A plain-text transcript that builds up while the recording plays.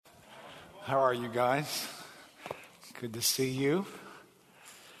How are you guys? Good to see you.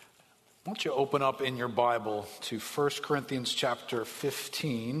 Why don't you open up in your Bible to 1 Corinthians chapter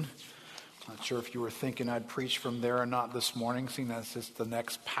 15. Not sure if you were thinking I'd preach from there or not this morning, seeing that's just the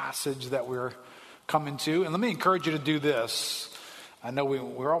next passage that we're coming to. And let me encourage you to do this. I know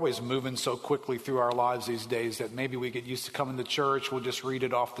we're always moving so quickly through our lives these days that maybe we get used to coming to church. We'll just read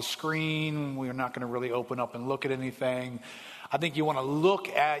it off the screen. We're not going to really open up and look at anything. I think you want to look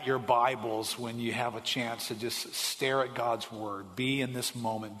at your Bibles when you have a chance to just stare at God's Word. Be in this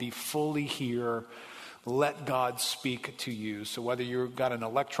moment. Be fully here. Let God speak to you. So whether you've got an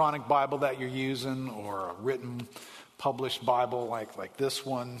electronic Bible that you're using or a written, published Bible like this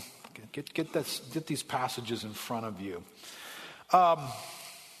one, get these passages in front of you. I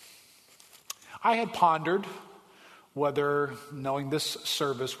had pondered whether, knowing this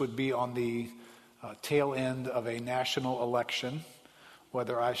service would be on the tail end of a national election,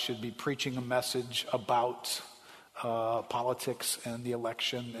 whether I should be preaching a message about politics and the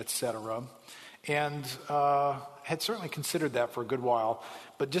election, etc. And had certainly considered that for a good while,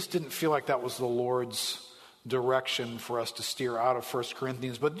 but just didn't feel like that was the Lord's direction for us to steer out of 1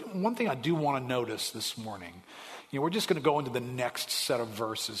 Corinthians. But one thing I do want to notice this morning, we're just going to go into the next set of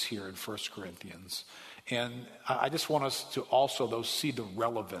verses here in 1 Corinthians. And I just want us to also, though, see the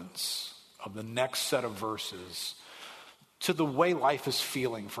relevance of the next set of verses to the way life is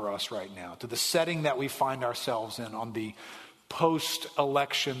feeling for us right now, to the setting that we find ourselves in on the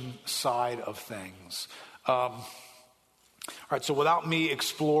post-election side of things. All right, so without me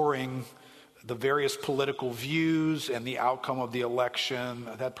exploring the various political views and the outcome of the election,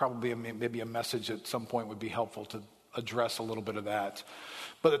 that probably maybe a message at some point would be helpful to address a little bit of that.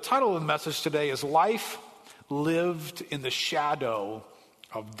 But the title of the message today is Life Lived in the Shadow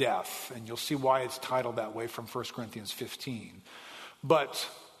of Death. And you'll see why it's titled that way from 1 Corinthians 15. But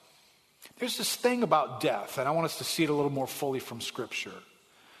there's this thing about death, and I want us to see it a little more fully from Scripture.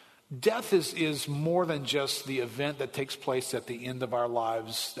 Death is more than just the event that takes place at the end of our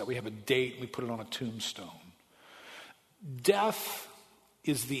lives, that we have a date, we put it on a tombstone. Death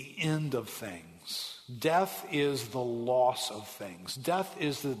is the end of things. Death is the loss of things. Death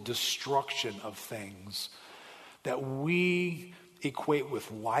is the destruction of things that we equate with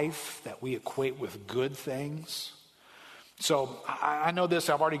life, that we equate with good things. So I know this,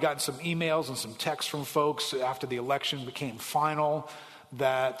 I've already gotten some emails and some texts from folks after the election became final,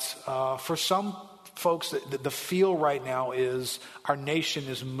 that for some folks, the feel right now is our nation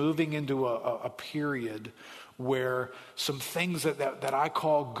is moving into a period where some things that I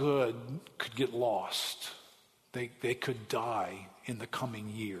call good could get lost. They could die in the coming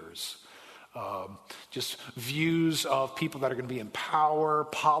years. Just views of people that are going to be in power,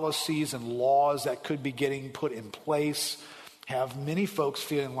 policies and laws that could be getting put in place, have many folks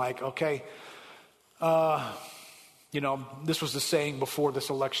feeling like, okay, this was the saying before this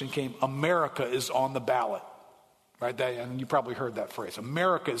election came, America is on the ballot, right? And you probably heard that phrase.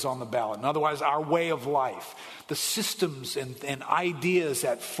 America is on the ballot. And otherwise, our way of life, the systems and ideas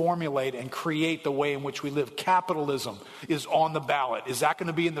that formulate and create the way in which we live, capitalism is on the ballot. Is that going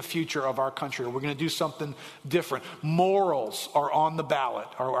to be in the future of our country? Are we going to do something different? Morals are on the ballot.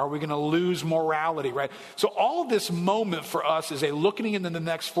 Are we going to lose morality, right? So all this moment for us is a looking into the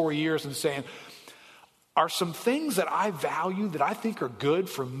next 4 years and saying, are some things that I value, that I think are good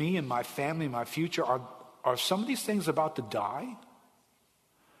for me and my family and my future, are some of these things about to die?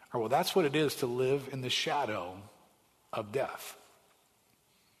 Or well, that's what it is to live in the shadow of death.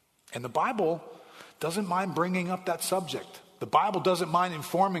 And the Bible doesn't mind bringing up that subject. The Bible doesn't mind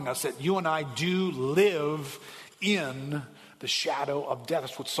informing us that you and I do live in the shadow of death.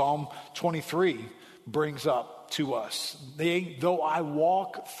 That's what Psalm 23 brings up to us. Though I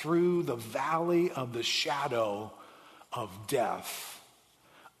walk through the valley of the shadow of death,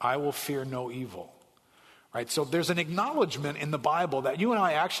 I will fear no evil. Right? So there's an acknowledgement in the Bible that you and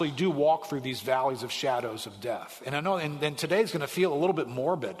I actually do walk through these valleys of shadows of death. And I know, and today's going to feel a little bit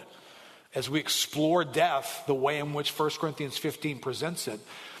morbid as we explore death the way in which 1 Corinthians 15 presents it.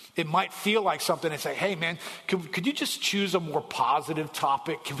 It might feel like something and say, hey man, could you just choose a more positive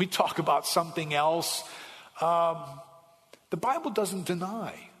topic? Can we talk about something else? The Bible doesn't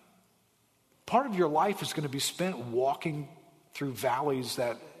deny. Part of your life is going to be spent walking through valleys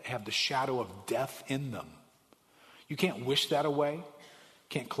that have the shadow of death in them. You can't wish that away.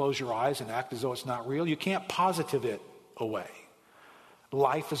 Can't close your eyes and act as though it's not real. You can't positive it away.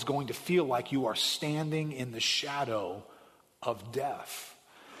 Life is going to feel like you are standing in the shadow of death.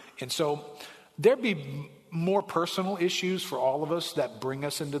 And so there'd be more personal issues for all of us that bring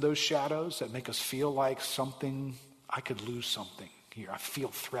us into those shadows, that make us feel like I could lose something. here. I feel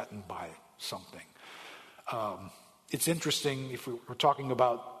threatened by something. It's interesting, if we're talking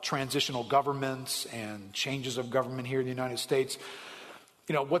about transitional governments and changes of government here in the United States,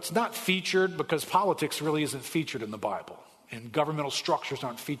 what's not featured, because politics really isn't featured in the Bible, and governmental structures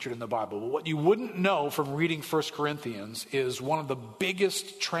aren't featured in the Bible. But what you wouldn't know from reading 1 Corinthians is one of the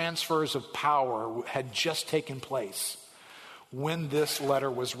biggest transfers of power had just taken place when this letter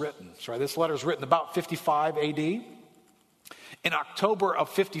was written. So this letter was written about 55 AD. In October of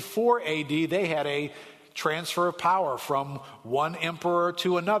 54 AD, they had a transfer of power from one emperor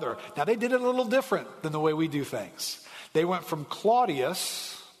to another. Now, they did it a little different than the way we do things. They went from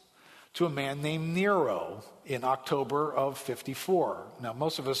Claudius to a man named Nero in October of 54. Now,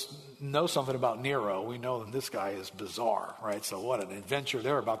 most of us know something about Nero. We know that this guy is bizarre, right? So what an adventure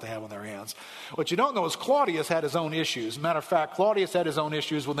they're about to have on their hands. What you don't know is Claudius had his own issues. Matter of fact, Claudius had his own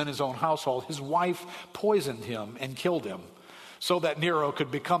issues within his own household. His wife poisoned him and killed him so that Nero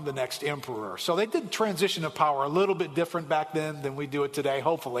could become the next emperor. So they did transition of power a little bit different back then than we do it today,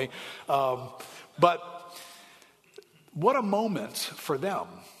 hopefully. But what a moment for them.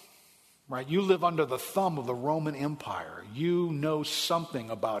 Right? You live under the thumb of the Roman Empire. You know something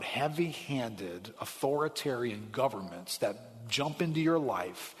about heavy-handed authoritarian governments that jump into your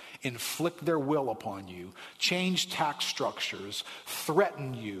life, inflict their will upon you, change tax structures,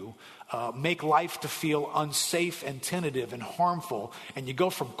 threaten you, make life to feel unsafe and tentative and harmful. And you go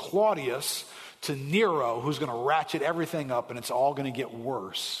from Claudius to Nero, who's going to ratchet everything up, and it's all going to get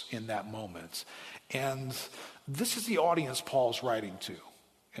worse in that moment. And this is the audience Paul's writing to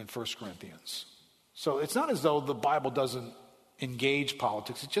in 1 Corinthians. So it's not as though the Bible doesn't engage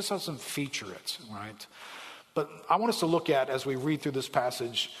politics. It just doesn't feature it, right? But I want us to look at, as we read through this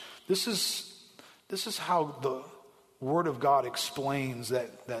passage, this is how the Word of God explains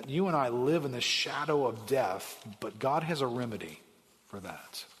that you and I live in the shadow of death, but God has a remedy for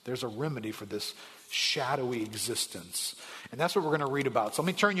that. There's a remedy for this shadowy existence. And that's what we're going to read about. So let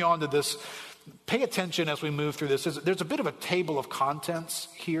me turn you on to this. Pay attention as we move through this. There's a bit of a table of contents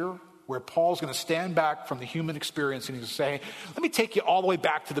here where Paul's going to stand back from the human experience and he's going to say, let me take you all the way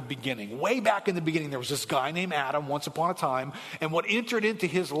back to the beginning. Way back in the beginning, there was this guy named Adam once upon a time, and what entered into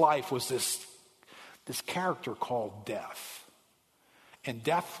his life was this character called death. And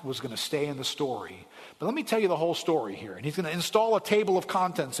death was going to stay in the story. But let me tell you the whole story here. And he's going to install a table of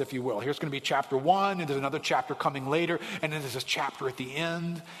contents, if you will. Here's going to be chapter 1, and there's another chapter coming later, and then there's a chapter at the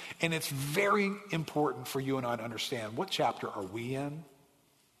end. And it's very important for you and I to understand, what chapter are we in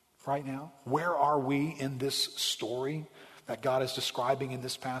right now? Where are we in this story that God is describing in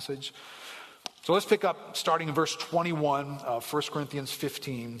this passage? So let's pick up starting in verse 21 of 1 Corinthians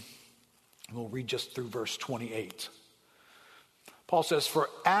 15. And we'll read just through verse 28. Paul says, for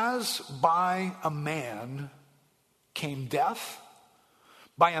as by a man came death,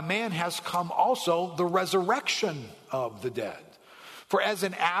 by a man has come also the resurrection of the dead. For as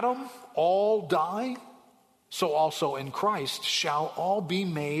in Adam all die, so also in Christ shall all be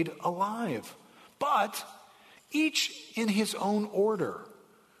made alive. But each in his own order.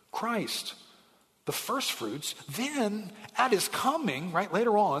 Christ, the firstfruits, then at his coming, right,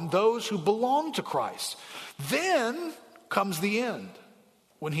 later on, those who belong to Christ. Then comes the end,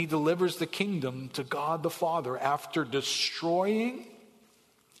 when he delivers the kingdom to God the Father after destroying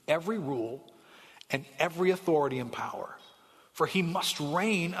every rule and every authority and power. For he must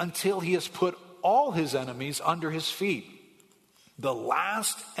reign until he has put all his enemies under his feet. The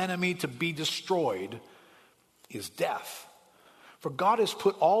last enemy to be destroyed is death. For God has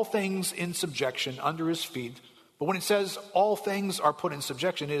put all things in subjection under his feet. But when it says all things are put in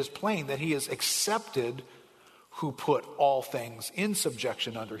subjection, it is plain that he has accepted who put all things in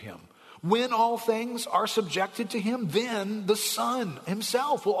subjection under him. When all things are subjected to him, then the Son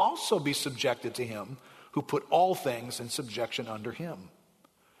himself will also be subjected to him who put all things in subjection under him,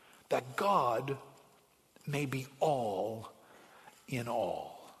 that God may be all in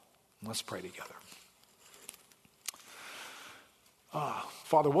all. Let's pray together.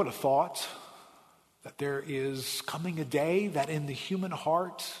 Father, what a thought that there is coming a day that in the human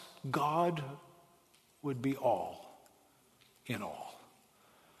heart, God would be all in all.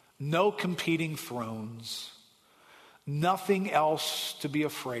 No competing thrones, nothing else to be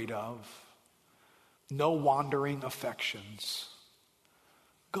afraid of, no wandering affections.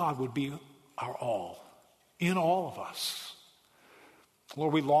 God would be our all, in all of us.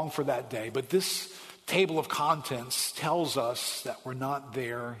 Lord, we long for that day, but this table of contents tells us that we're not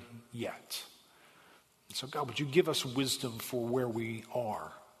there yet. So God, would you give us wisdom for where we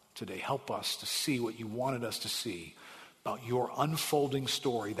are today? Help us to see what you wanted us to see about your unfolding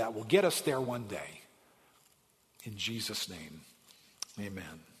story that will get us there one day. In Jesus' name, Amen.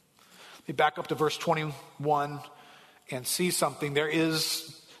 Let me back up to verse 21 and see something. There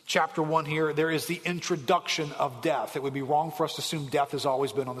is chapter 1 here. There is the introduction of death. It would be wrong for us to assume death has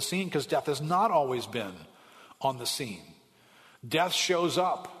always been on the scene, because death has not always been on the scene. Death shows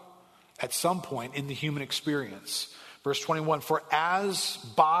up at some point in the human experience. Verse 21, for as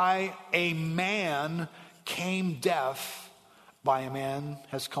by a man came death, by a man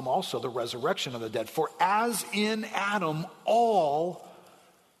has come also the resurrection of the dead. For as in Adam all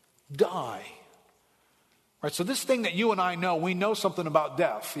die. Right, so this thing that you and I know, we know something about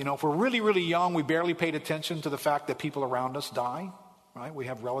death. You know, if we're really, really young, we barely paid attention to the fact that people around us die. Right? We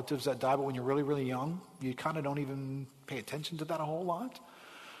have relatives that die, but when you're really, really young, you kind of don't even pay attention to that a whole lot.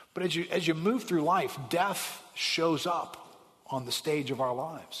 But as you move through life, death shows up on the stage of our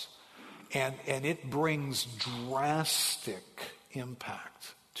lives. And it brings drastic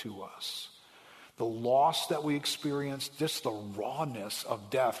impact to us. The loss that we experience, just the rawness of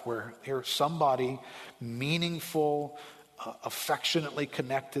death, where there's somebody meaningful, affectionately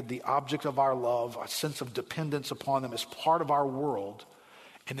connected, the object of our love, a sense of dependence upon them as part of our world,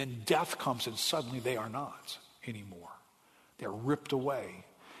 and then death comes and suddenly they are not anymore. They're ripped away.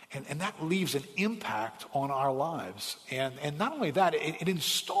 And that leaves an impact on our lives. And not only that, it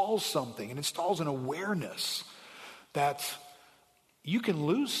installs something. It installs an awareness that you can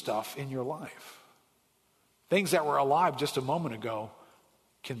lose stuff in your life. Things that were alive just a moment ago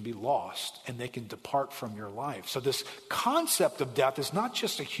can be lost, and they can depart from your life. So this concept of death is not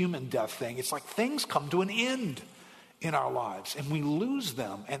just a human death thing. It's like things come to an end in our lives, and we lose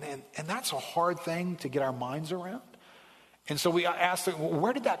them. And that's a hard thing to get our minds around. And so we ask, well,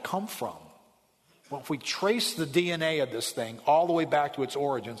 where did that come from? Well, if we trace the DNA of this thing all the way back to its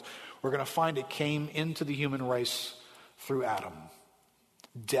origins, we're going to find it came into the human race through Adam.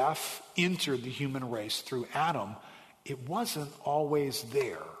 Death entered the human race through Adam. It wasn't always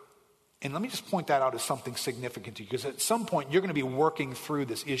there. And let me just point that out as something significant to you, because at some point you're going to be working through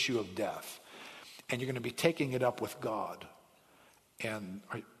this issue of death, and you're going to be taking it up with God. And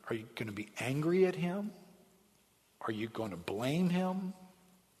are you going to be angry at him? Are you going to blame him?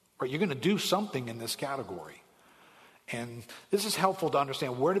 Or are you going to do something in this category? And this is helpful to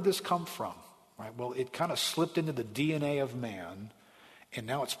understand. Where did this come from? Right? Well, it kind of slipped into the DNA of man, and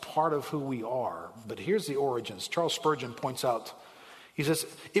now it's part of who we are. But here's the origins. Charles Spurgeon points out, he says,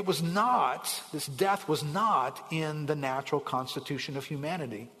 this death was not in the natural constitution of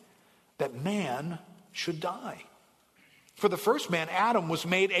humanity, that man should die. For the first man, Adam, was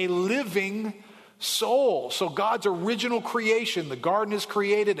made a living soul. So God's original creation, the garden is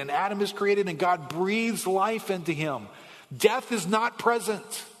created and Adam is created, and God breathes life into him. Death is not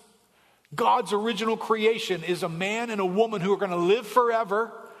present. God's original creation is a man and a woman who are going to live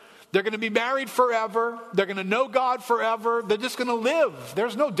forever. They're going to be married forever. They're going to know God forever. They're just going to live.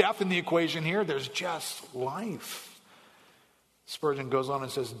 There's no death in the equation here. There's just life. Spurgeon goes on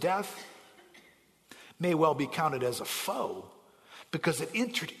and says, death may well be counted as a foe, because it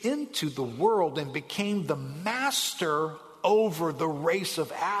entered into the world and became the master over the race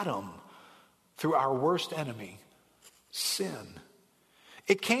of Adam through our worst enemy, sin.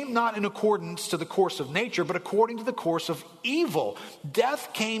 It came not in accordance to the course of nature, but according to the course of evil.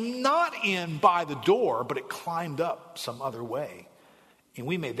 Death came not in by the door, but it climbed up some other way. And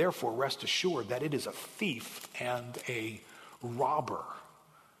we may therefore rest assured that it is a thief and a robber.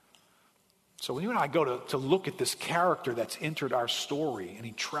 So when you and I go to look at this character that's entered our story, and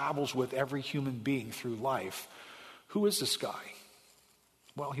he travels with every human being through life, who is this guy?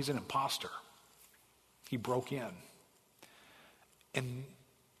 Well, he's an imposter. He broke in. And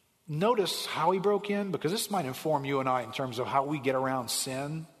notice how he broke in, because this might inform you and I in terms of how we get around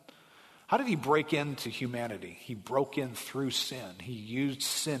sin. How did he break into humanity? He broke in through sin. He used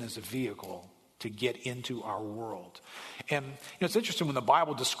sin as a vehicle to get into our world. And it's interesting when the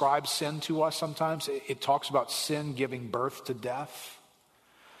Bible describes sin to us sometimes, it talks about sin giving birth to death.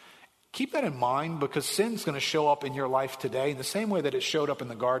 Keep that in mind, because sin's going to show up in your life today in the same way that it showed up in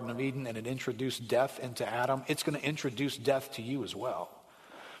the Garden of Eden and it introduced death into Adam. It's going to introduce death to you as well.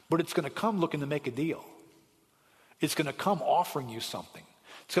 But it's going to come looking to make a deal. It's going to come offering you something.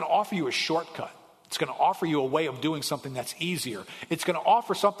 It's going to offer you a shortcut. It's going to offer you a way of doing something that's easier. It's going to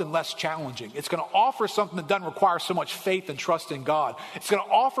offer something less challenging. It's going to offer something that doesn't require so much faith and trust in God. It's going to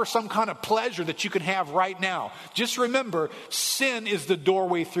offer some kind of pleasure that you can have right now. Just remember, sin is the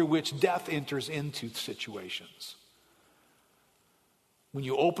doorway through which death enters into situations. When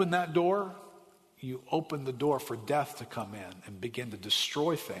you open that door, you open the door for death to come in and begin to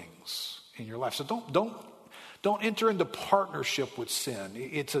destroy things in your life. So Don't enter into partnership with sin.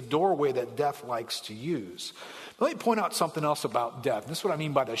 It's a doorway that death likes to use. But let me point out something else about death. This is what I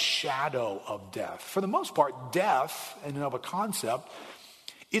mean by the shadow of death. For the most part, death, in and of a concept,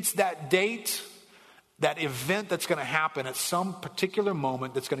 it's that date, that event that's going to happen at some particular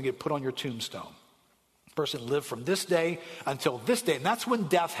moment that's going to get put on your tombstone. The person lived from this day until this day, and that's when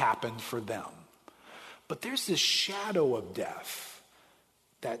death happened for them. But there's this shadow of death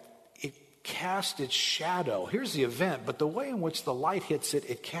that it casts its shadow. Here's the event, but the way in which the light hits it,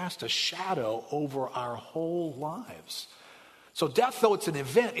 it casts a shadow over our whole lives. So death, though it's an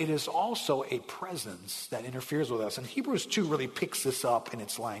event, it is also a presence that interferes with us. And Hebrews 2 really picks this up in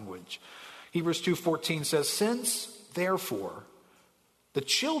its language. Hebrews 2:14 says, since, therefore, the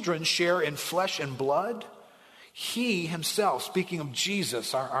children share in flesh and blood, he himself, speaking of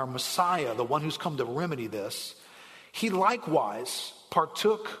Jesus, our Messiah, the one who's come to remedy this, he likewise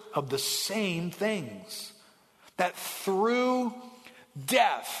partook of the same things, that through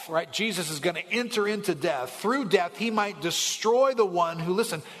death, right? Jesus is going to enter into death. Through death, he might destroy the one who,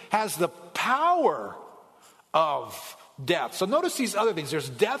 listen, has the power of death. So notice these other things. There's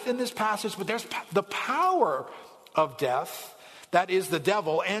death in this passage, but there's the power of death, that is the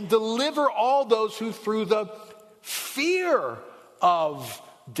devil, and deliver all those who through the fear of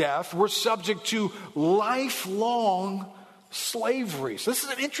death were subject to lifelong slavery. So this is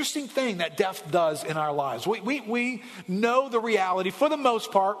an interesting thing that death does in our lives. We know the reality. For the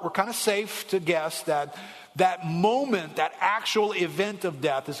most part, we're kind of safe to guess that that moment, that actual event of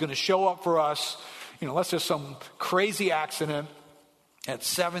death is going to show up for us, unless there's some crazy accident at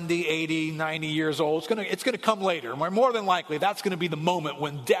 70, 80, 90 years old. It's going to come later. More than likely, that's going to be the moment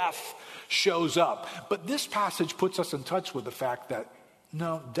when death shows up. But this passage puts us in touch with the fact that,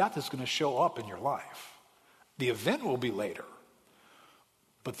 no, death is going to show up in your life. The event will be later.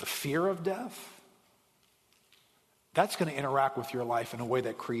 But the fear of death, that's going to interact with your life in a way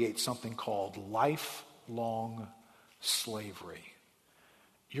that creates something called lifelong slavery.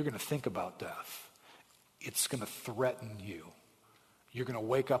 You're going to think about death. It's going to threaten you. You're going to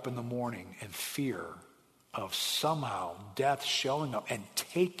wake up in the morning in fear of somehow death showing up and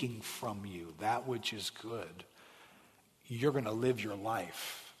taking from you that which is good. You're going to live your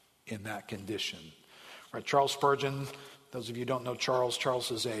life in that condition. Right, Charles Spurgeon, those of you who don't know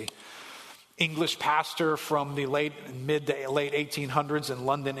Charles is a English pastor from the mid to late 1800s in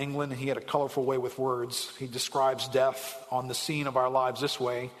London, England. He had a colorful way with words. He describes death on the scene of our lives this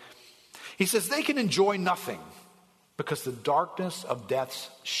way. He says, they can enjoy nothing because the darkness of death's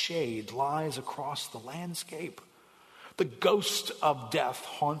shade lies across the landscape. The ghost of death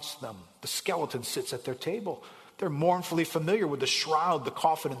haunts them. The skeleton sits at their table. They're mournfully familiar with the shroud, the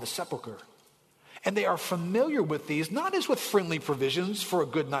coffin, and the sepulcher. And they are familiar with these, not as with friendly provisions for a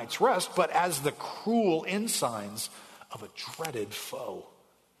good night's rest, but as the cruel ensigns of a dreaded foe.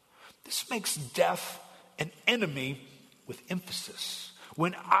 This makes death an enemy with emphasis.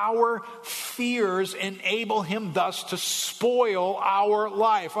 When our fears enable him thus to spoil our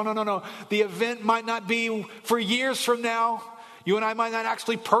life. Oh, no. The event might not be for years from now. You and I might not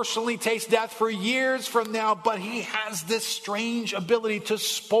actually personally taste death for years from now, but he has this strange ability to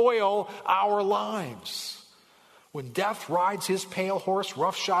spoil our lives. When death rides his pale horse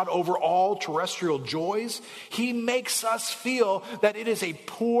roughshod over all terrestrial joys, he makes us feel that it is a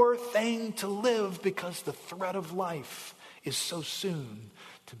poor thing to live because the thread of life is so soon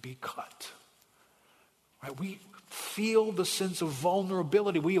to be cut. Right? We feel the sense of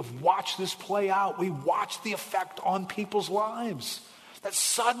vulnerability. We have watched this play out. We watch the effect on people's lives. That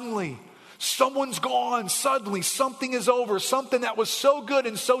suddenly someone's gone. Suddenly something is over. Something that was so good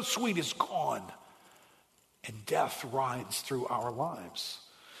and so sweet is gone. And death rides through our lives.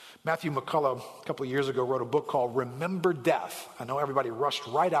 Matthew McCullough, a couple of years ago, wrote a book called Remember Death. I know everybody rushed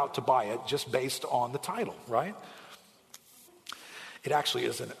right out to buy it just based on the title, right? It actually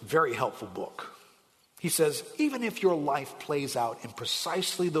is a very helpful book. He says, even if your life plays out in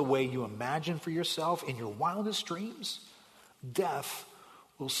precisely the way you imagine for yourself in your wildest dreams, death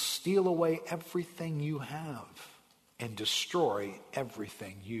will steal away everything you have and destroy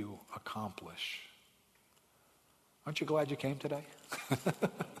everything you accomplish. Aren't you glad you came today?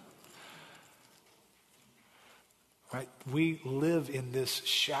 Right? We live in this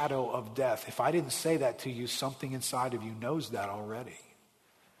shadow of death. If I didn't say that to you, something inside of you knows that already.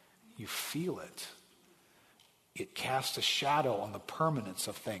 You feel it. It casts a shadow on the permanence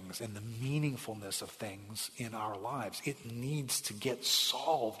of things and the meaningfulness of things in our lives. It needs to get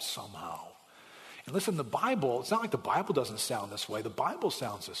solved somehow. And listen, the Bible, it's not like the Bible doesn't sound this way. The Bible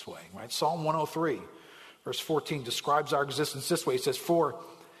sounds this way, right? Psalm 103, verse 14 describes our existence this way. It says, for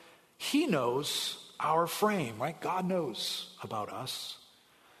he knows our frame, right? God knows about us.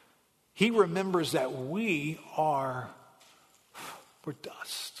 He remembers that we're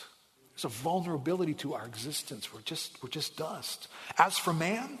dust. There's a vulnerability to our existence. We're just dust. As for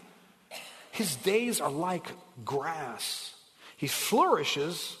man, his days are like grass. He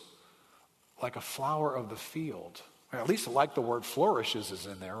flourishes like a flower of the field. Or at least I like the word flourishes is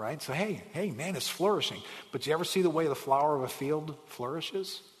in there, right? So, hey, man is flourishing. But you ever see the way the flower of a field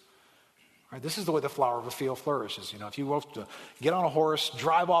flourishes? Right, this is the way the flower of a field flourishes. If you were to get on a horse,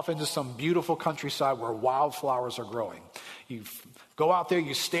 drive off into some beautiful countryside where wildflowers are growing. You go out there,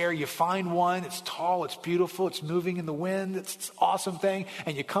 you stare, you find one, it's tall, it's beautiful, it's moving in the wind, it's an awesome thing,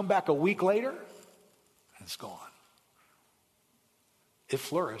 and you come back a week later, and it's gone. It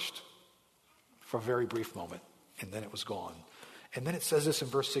flourished for a very brief moment, and then it was gone. And then it says this in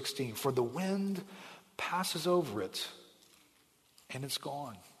verse 16, for the wind passes over it, and it's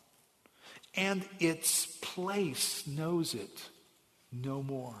gone. And its place knows it no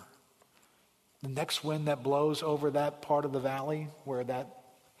more. The next wind that blows over that part of the valley where that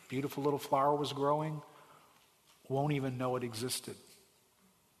beautiful little flower was growing won't even know it existed.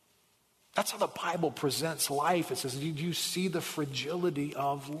 That's how the Bible presents life. It says, do you see the fragility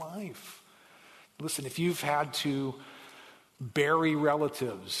of life? Listen, if you've had to bury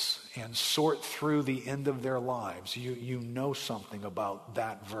relatives and sort through the end of their lives, you know something about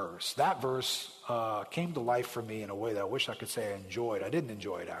that verse. That verse came to life for me in a way that I wish I could say I enjoyed. I didn't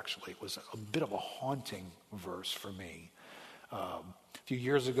enjoy it, actually. It was a bit of a haunting verse for me. A few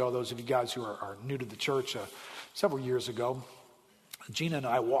years ago, those of you guys who are new to the church, several years ago, Gina and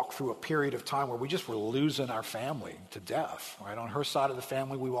I walked through a period of time where we just were losing our family to death. Right? On her side of the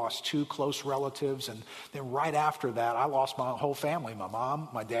family, we lost 2 close relatives. And then right after that, I lost my whole family. My mom,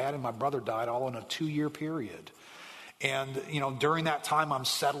 my dad, and my brother died all in a 2-year period. And, during that time, I'm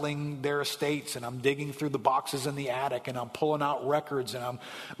settling their estates and I'm digging through the boxes in the attic and I'm pulling out records and I'm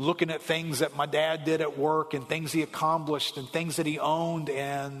looking at things that my dad did at work and things he accomplished and things that he owned,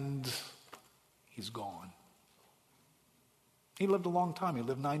 and he's gone. He lived a long time. He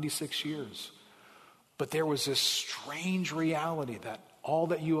lived 96 years. But there was this strange reality that all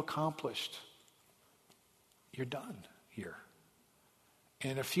that you accomplished, you're done here.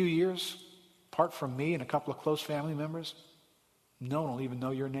 And in a few years, apart from me and a couple of close family members, no one will even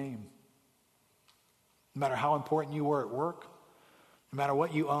know your name. No matter how important you were at work, no matter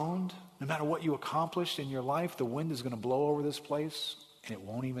what you owned, no matter what you accomplished in your life, the wind is going to blow over this place and it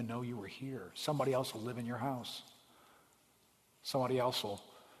won't even know you were here. Somebody else will live in your house. Somebody else will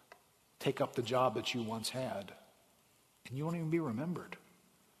take up the job that you once had, and you won't even be remembered.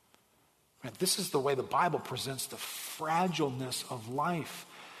 Right? This is the way the Bible presents the fragileness of life.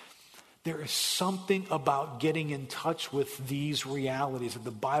 There is something about getting in touch with these realities that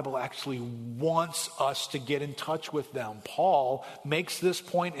the Bible actually wants us to get in touch with them. Paul makes this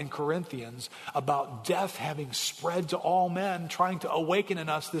point in Corinthians about death having spread to all men, trying to awaken in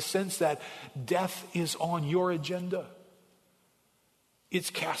us the sense that death is on your agenda. It's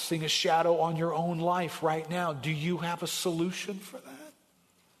casting a shadow on your own life right now. Do you have a solution for that?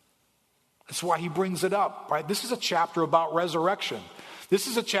 That's why he brings it up, right? This is a chapter about resurrection. This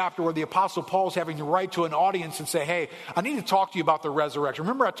is a chapter where the Apostle Paul is having to write to an audience and say, hey, I need to talk to you about the resurrection.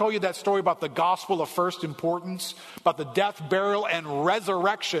 Remember I told you that story about the gospel of first importance, about the death, burial, and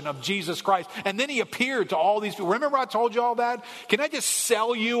resurrection of Jesus Christ. And then he appeared to all these people. Remember I told you all that? Can I just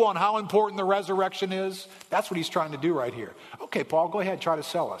sell you on how important the resurrection is? That's what he's trying to do right here. Okay, Paul, go ahead, try to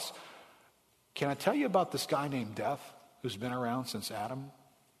sell us. Can I tell you about this guy named Death who's been around since Adam,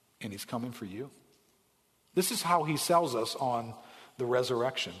 and he's coming for you? This is how he sells us on the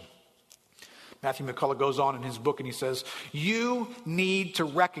resurrection. Matthew McCullough goes on in his book and he says, you need to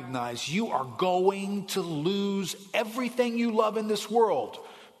recognize you are going to lose everything you love in this world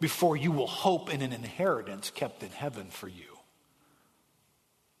before you will hope in an inheritance kept in heaven for you.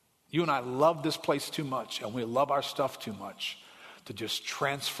 You and I love this place too much, and we love our stuff too much to just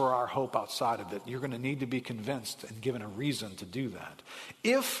transfer our hope outside of it. You're going to need to be convinced and given a reason to do that.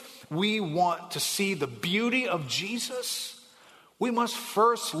 If we want to see the beauty of Jesus, we must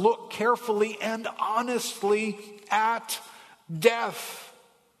first look carefully and honestly at death.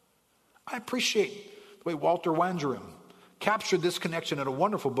 I appreciate the way Walter Wangerin captured this connection in a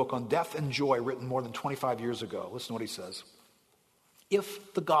wonderful book on death and joy written more than 25 years ago. Listen to what he says.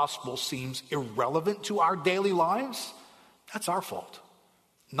 If the gospel seems irrelevant to our daily lives, that's our fault,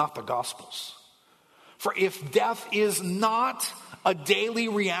 not the gospel's. For if death is not a daily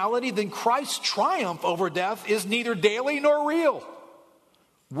reality, then Christ's triumph over death is neither daily nor real.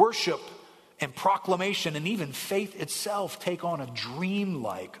 Worship and proclamation and even faith itself take on a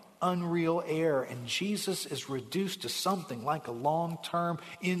dreamlike unreal air, and Jesus is reduced to something like a long-term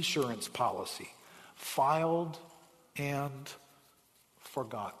insurance policy, filed and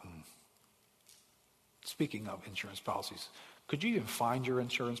forgotten. Speaking of insurance policies, could you even find your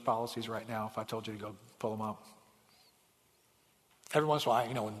insurance policies right now if I told you to go pull them up? Every once in a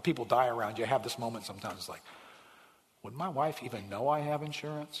while, when people die around you, I have this moment sometimes. It's like, would my wife even know I have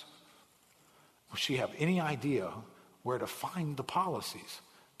insurance? Would she have any idea where to find the policies?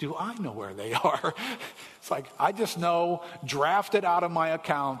 Do I know where they are? It's like, I just know drafted out of my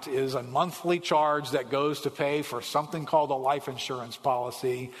account is a monthly charge that goes to pay for something called a life insurance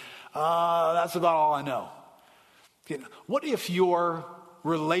policy. That's about all I know. What if your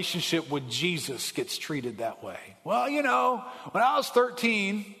relationship with Jesus gets treated that way? Well, when I was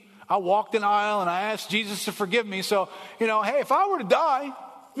 13, I walked an aisle and I asked Jesus to forgive me. So, hey, if I were to die,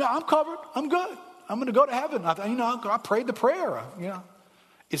 I'm covered. I'm good. I'm going to go to heaven. I prayed the prayer.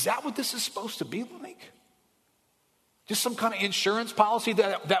 Is that what this is supposed to be like? Just some kind of insurance policy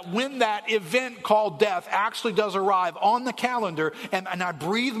that when that event called death actually does arrive on the calendar and I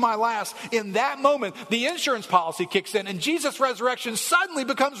breathe my last, in that moment, the insurance policy kicks in and Jesus' resurrection suddenly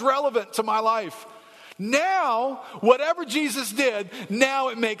becomes relevant to my life. Now, whatever Jesus did, now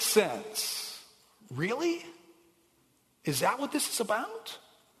it makes sense. Really? Is that what this is about?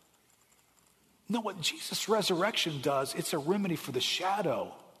 No, what Jesus' resurrection does, it's a remedy for the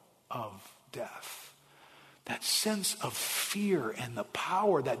shadow of death. That sense of fear and the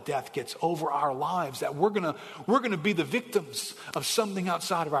power that death gets over our lives, that we're gonna be the victims of something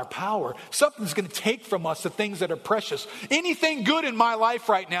outside of our power. Something's gonna take from us the things that are precious. Anything good in my life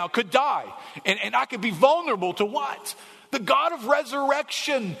right now could die. And I could be vulnerable to what? The God of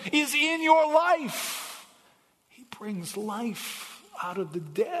resurrection is in your life. He brings life out of the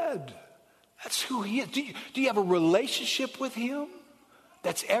dead. That's who he is. Do you have a relationship with him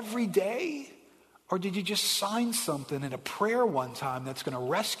that's every day? Or did you just sign something in a prayer one time that's going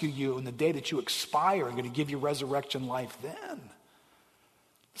to rescue you in the day that you expire and going to give you resurrection life then?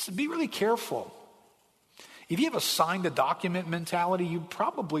 So be really careful. If you have a signed a document mentality, you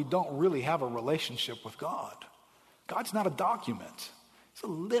probably don't really have a relationship with God. God's not a document. He's a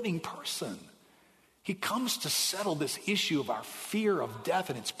living person. He comes to settle this issue of our fear of death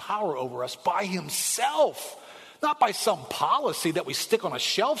and its power over us by himself. Not by some policy that we stick on a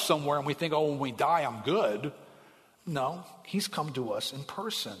shelf somewhere and we think, when we die, I'm good. No, he's come to us in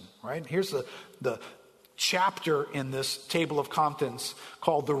person, right? Here's the chapter in this table of contents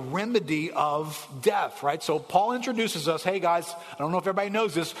called the remedy of death, right? So Paul introduces us, hey guys, I don't know if everybody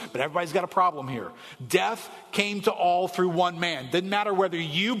knows this, but everybody's got a problem here. Death came to all through one man. Didn't matter whether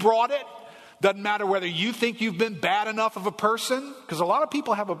you brought it. Doesn't matter whether you think you've been bad enough of a person, because a lot of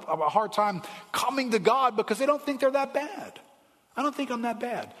people have a hard time coming to God because they don't think they're that bad. I don't think I'm that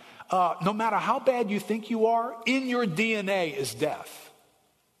bad. No matter how bad you think you are, in your DNA is death.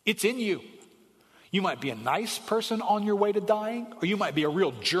 It's in you. You might be a nice person on your way to dying, or you might be a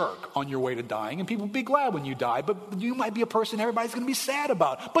real jerk on your way to dying, and people will be glad when you die, but you might be a person everybody's going to be sad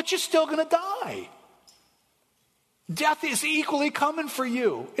about, but you're still going to die. Death is equally coming for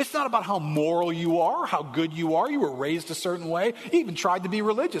you. It's not about how moral you are, how good you are. You were raised a certain way. You even tried to be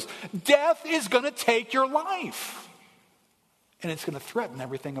religious. Death is going to take your life. And it's going to threaten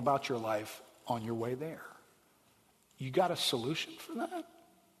everything about your life on your way there. You got a solution for that?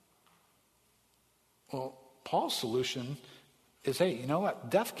 Well, Paul's solution is, hey, you know what?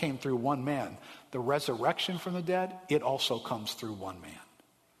 Death came through one man. The resurrection from the dead, it also comes through one man.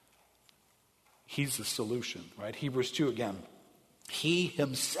 He's the solution, right? Hebrews 2 again. He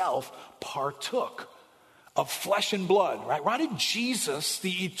himself partook of flesh and blood, right? Why did Jesus,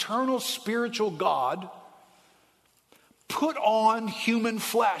 the eternal spiritual God, put on human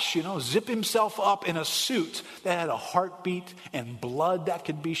flesh, zip himself up in a suit that had a heartbeat and blood that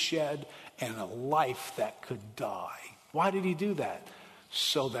could be shed and a life that could die? Why did he do that?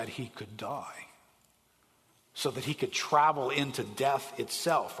 So that he could die. So that he could travel into death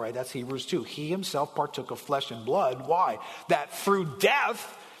itself, right? That's Hebrews 2. He himself partook of flesh and blood. Why? That through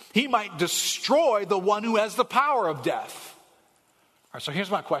death, he might destroy the one who has the power of death. All right, so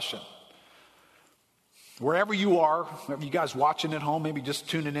here's my question. Wherever you are, you guys watching at home, maybe just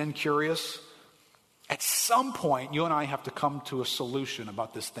tuning in, curious, at some point, you and I have to come to a solution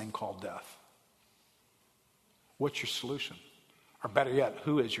about this thing called death. What's your solution? Or better yet,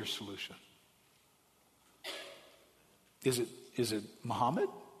 who is your solution? Is it Muhammad?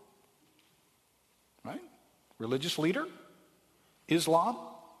 Right? Religious leader? Islam?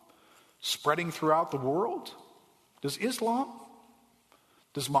 Spreading throughout the world? Does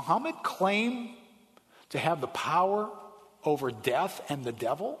Muhammad claim to have the power over death and the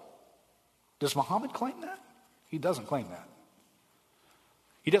devil? Does Muhammad claim that? He doesn't claim that.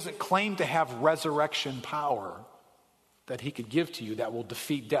 He doesn't claim to have resurrection power that he could give to you that will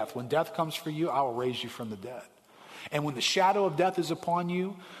defeat death. When death comes for you, I will raise you from the dead. And when the shadow of death is upon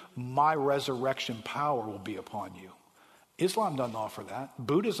you, my resurrection power will be upon you. Islam doesn't offer that.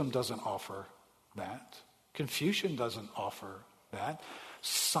 Buddhism doesn't offer that. Confucian doesn't offer that.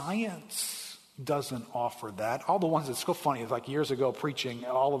 Science doesn't offer that. All the ones that's so funny, it's like years ago preaching,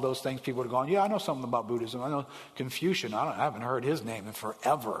 all of those things, people would have gone, yeah, I know something about Buddhism. I know Confucian. I haven't heard his name in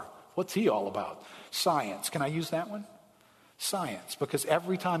forever. What's he all about? Science. Can I use that one? Science. Because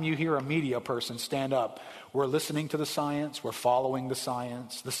every time you hear a media person stand up, we're listening to the science, we're following the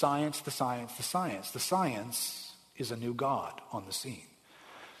science, the science, the science, the science. The science is a new God on the scene.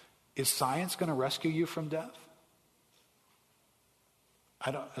 Is science going to rescue you from death?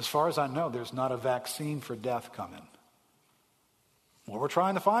 As far as I know, there's not a vaccine for death coming. Well, we're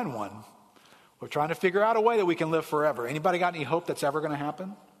trying to find one. We're trying to figure out a way that we can live forever. Anybody got any hope that's ever going to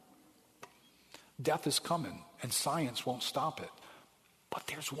happen? Death is coming, and science won't stop it. But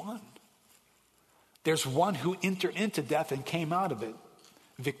there's one. There's one who entered into death and came out of it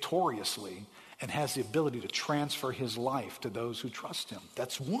victoriously and has the ability to transfer his life to those who trust him.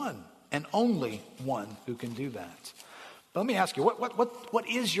 That's one and only one who can do that. But let me ask you, what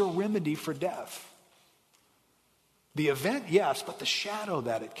is your remedy for death? The event, yes, but the shadow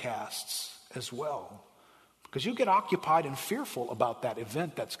that it casts as well. Because you get occupied and fearful about that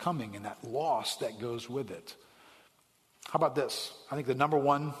event that's coming and that loss that goes with it. How about this? I think the number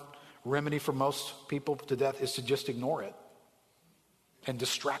one remedy for most people to death is to just ignore it and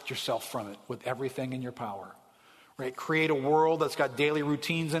distract yourself from it with everything in your power. Right? Create a world that's got daily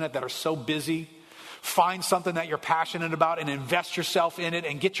routines in it that are so busy. Find something that you're passionate about and invest yourself in it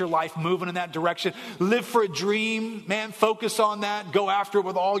and get your life moving in that direction. Live for a dream, man. Focus on that. Go after it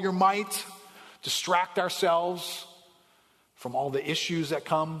with all your might. Distract ourselves from all the issues that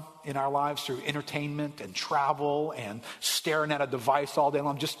come in our lives through entertainment and travel and staring at a device all day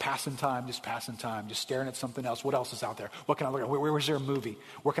long. Just passing time, just staring at something else. What else is out there? What can I look at? Where's there a movie?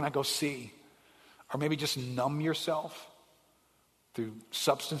 Where can I go see? Or maybe just numb yourself through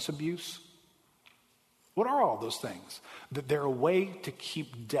substance abuse. What are all those things? That they're a way to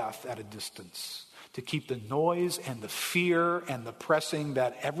keep death at a distance, to keep the noise and the fear and the pressing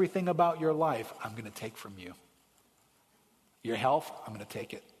that everything about your life, I'm going to take from you. Your health, I'm going to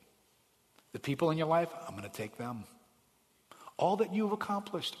take it. The people in your life, I'm going to take them. All that you've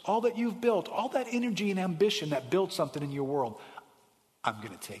accomplished, all that you've built, all that energy and ambition that built something in your world, I'm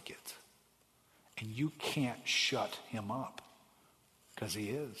going to take it. And you can't shut him up because he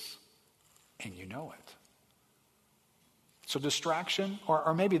is. And you know it. So distraction,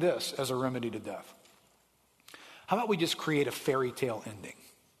 or maybe this as a remedy to death. How about we just create a fairy tale ending?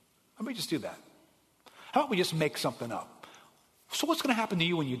 How about we just do that? How about we just make something up? So what's going to happen to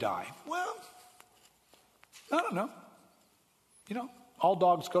you when you die? Well, I don't know. You know, all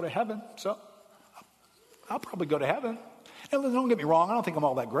dogs go to heaven, so I'll probably go to heaven. And don't get me wrong, I don't think I'm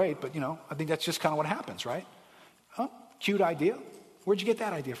all that great, but you know, I think that's just kind of what happens, right? Huh? Cute idea. Where'd you get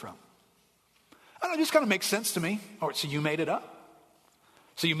that idea from? I don't know, it just kind of makes sense to me. Oh, so you made it up?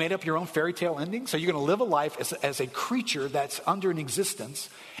 So you made up your own fairy tale ending? So you're going to live a life as a creature that's under an existence,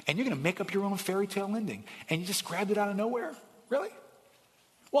 and you're going to make up your own fairy tale ending, and you just grabbed it out of nowhere? Really?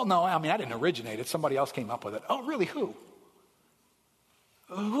 Well, no, I mean, I didn't originate it. Somebody else came up with it. Oh, really? Who?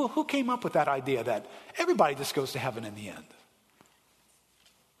 Who came up with that idea that everybody just goes to heaven in the end?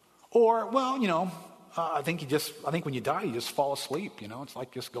 Or, well, you know, I think when you die, you just fall asleep. You know, it's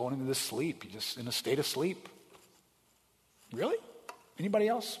like just going into this sleep. You're just in a state of sleep. Really? Anybody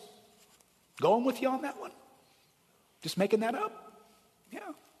else going with you on that one? Just making that up? Yeah.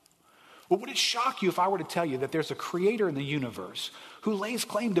 Well, would it shock you if I were to tell you that there's a creator in the universe who lays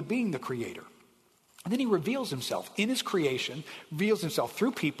claim to being the creator? And then he reveals himself in his creation, reveals himself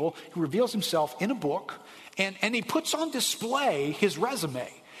through people, he reveals himself in a book, and he puts on display his resume.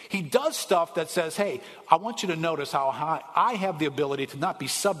 He does stuff that says, hey, I want you to notice how I have the ability to not be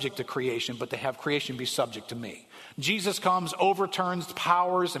subject to creation, but to have creation be subject to me. Jesus comes, overturns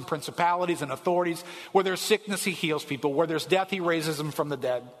powers and principalities and authorities. Where there's sickness, he heals people. Where there's death, he raises them from the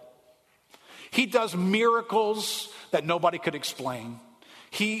dead. He does miracles that nobody could explain.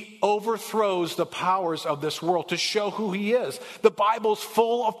 He overthrows the powers of this world to show who he is. The Bible's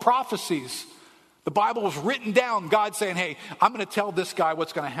full of prophecies. The Bible was written down, God saying, hey, I'm going to tell this guy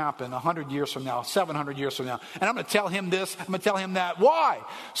what's going to happen 100 years from now, 700 years from now. And I'm going to tell him this, I'm going to tell him that. Why?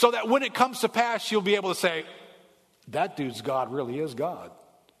 So that when it comes to pass, you'll be able to say, that dude's God really is God.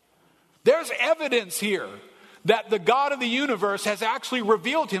 There's evidence here that the God of the universe has actually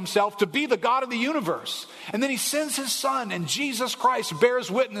revealed himself to be the God of the universe. And then he sends his son, and Jesus Christ bears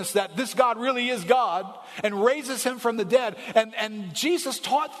witness that this God really is God and raises him from the dead. And Jesus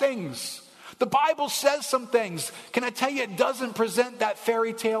taught things. The Bible says some things. Can I tell you, it doesn't present that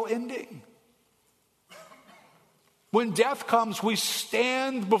fairy tale ending. When death comes, we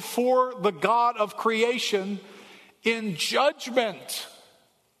stand before the God of creation in judgment.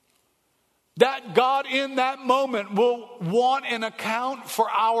 That God in that moment will want an account for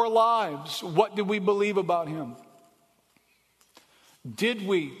our lives. What did we believe about him? Did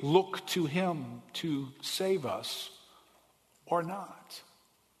we look to him to save us or not?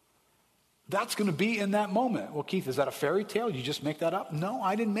 That's going to be in that moment. Well, Keith, is that a fairy tale? You just make that up? No,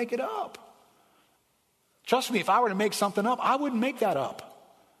 I didn't make it up. Trust me, if I were to make something up, I wouldn't make that up.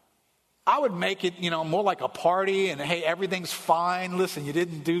 I would make it, more like a party and, hey, everything's fine. Listen, you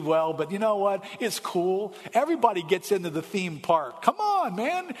didn't do well, but you know what? It's cool. Everybody gets into the theme park. Come on,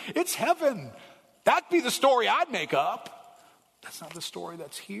 man. It's heaven. That'd be the story I'd make up. That's not the story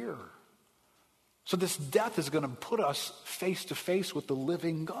that's here. So this death is going to put us face to face with the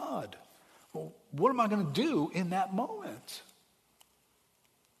living God. Well, what am I going to do in that moment?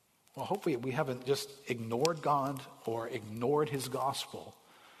 Well, hopefully we haven't just ignored God or ignored his gospel.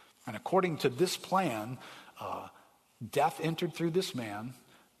 And according to this plan, death entered through this man.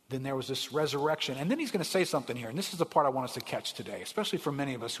 Then there was this resurrection. And then he's going to say something here. And this is the part I want us to catch today, especially for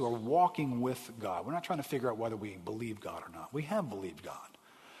many of us who are walking with God. We're not trying to figure out whether we believe God or not. We have believed God.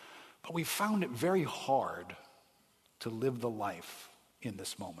 But we found it very hard to live the life in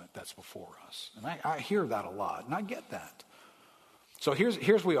this moment that's before us. And I hear that a lot, and I get that. So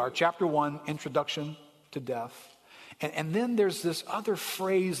here's we are, chapter 1, introduction to death. And then there's this other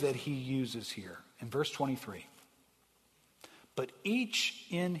phrase that he uses here in verse 23. But each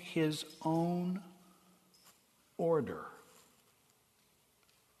in his own order.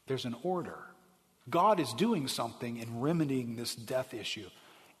 There's an order. God is doing something in remedying this death issue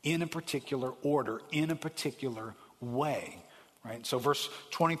in a particular order, in a particular way. Right? So verse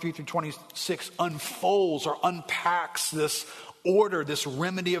 23 through 26 unfolds or unpacks this order, this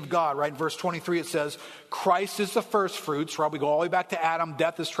remedy of God, right? In verse 23 it says, Christ is the first fruits, right? We go all the way back to Adam,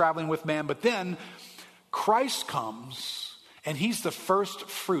 death is traveling with man, but then Christ comes and he's the first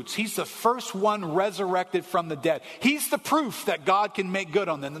fruits. He's the first one resurrected from the dead. He's the proof that God can make good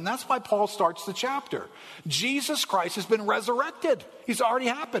on them. And that's why Paul starts the chapter. Jesus Christ has been resurrected. He's already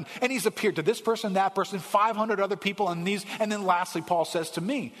happened. And he's appeared to this person, that person, 500 other people, and then lastly, Paul says to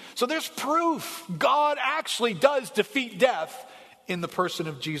me. So there's proof. God actually does defeat death in the person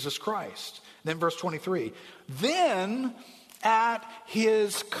of Jesus Christ. Then verse 23. Then at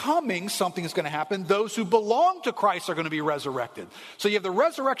his coming, something is going to happen. Those who belong to Christ are going to be resurrected. So you have the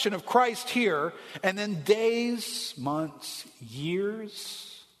resurrection of Christ here, and then days, months,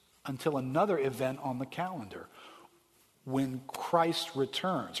 years, until another event on the calendar, when Christ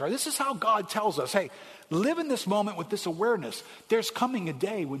returns. Right? This is how God tells us, hey, live in this moment with this awareness. There's coming a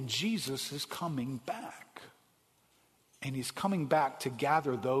day when Jesus is coming back. And he's coming back to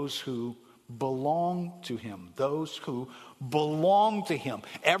gather those who belong to him. Those who belong to him.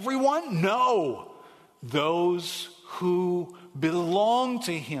 Everyone? No. Those who belong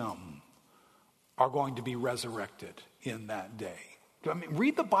to him are going to be resurrected in that day. I mean,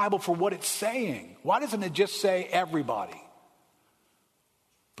 read the Bible for what it's saying. Why doesn't it just say everybody?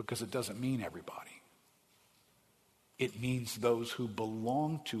 Because it doesn't mean everybody. It means those who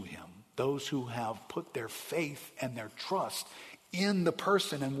belong to him. Those who have put their faith and their trust in the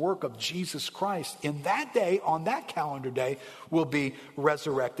person and work of Jesus Christ in that day, on that calendar day, will be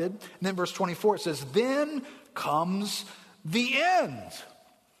resurrected. And then verse 24, it says, then comes the end,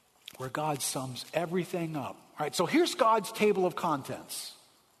 where God sums everything up. All right, so here's God's table of contents.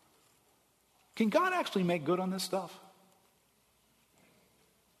 Can God actually make good on this stuff?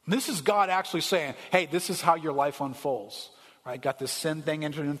 This is God actually saying, hey, this is how your life unfolds. Right, got this sin thing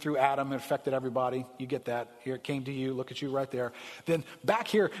entered in through Adam. It affected everybody. You get that. Here it came to you. Look at you right there. Then back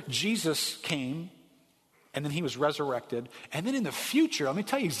here, Jesus came, and then he was resurrected. And then in the future, let me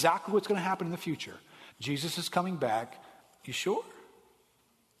tell you exactly what's going to happen in the future. Jesus is coming back. You sure?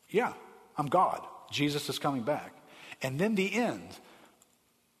 Yeah, I'm God. Jesus is coming back. And then the end.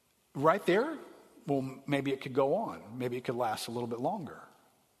 Right there, well, maybe it could go on. Maybe it could last a little bit longer.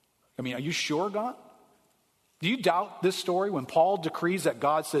 I mean, are you sure, God? Do you doubt this story when Paul decrees that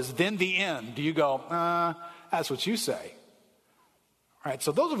God says, then the end? Do you go, that's what you say? All right,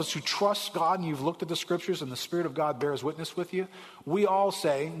 so those of us who trust God and you've looked at the scriptures and the Spirit of God bears witness with you, we all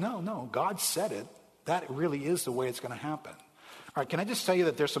say, no, God said it. That really is the way it's going to happen. All right, can I just tell you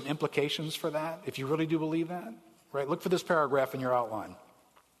that there's some implications for that, if you really do believe that? Right, look for this paragraph in your outline.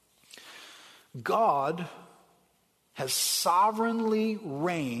 God has sovereignly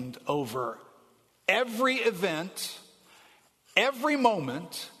reigned over every event, every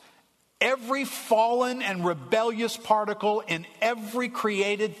moment, every fallen and rebellious particle in every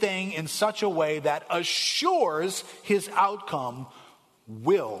created thing in such a way that assures his outcome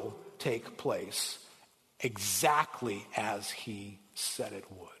will take place exactly as he said it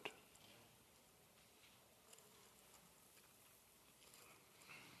would.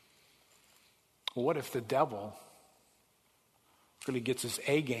 What if the devil really gets his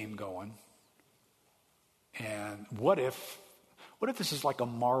A game going? And what if this is like a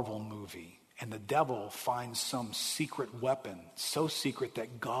Marvel movie and the devil finds some secret weapon, so secret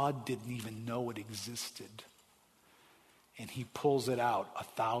that God didn't even know it existed, and he pulls it out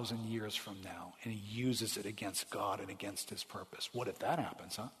 1,000 years from now and he uses it against God and against his purpose? What if that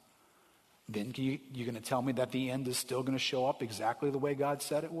happens, huh? Then you're going to tell me that the end is still going to show up exactly the way God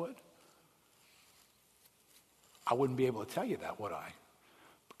said it would? I wouldn't be able to tell you that, would I?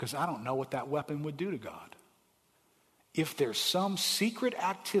 Because I don't know what that weapon would do to God. If there's some secret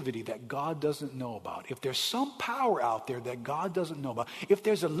activity that God doesn't know about, if there's some power out there that God doesn't know about, if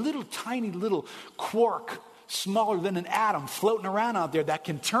there's a little tiny little quark smaller than an atom floating around out there that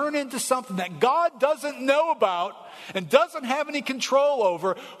can turn into something that God doesn't know about and doesn't have any control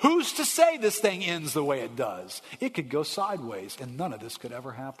over, who's to say this thing ends the way it does? It could go sideways and none of this could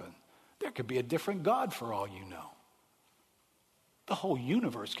ever happen. There could be a different God for all you know. The whole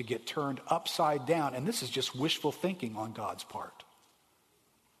universe could get turned upside down, and this is just wishful thinking on God's part.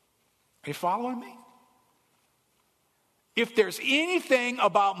 Are you following me? If there's anything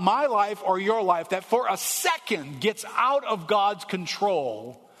about my life or your life that for a second gets out of God's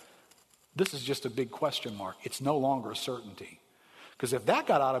control, this is just a big question mark. It's no longer a certainty. Because if that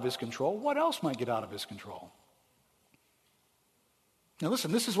got out of his control, what else might get out of his control? Now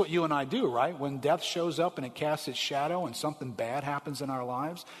listen, this is what you and I do, right? When death shows up and it casts its shadow and something bad happens in our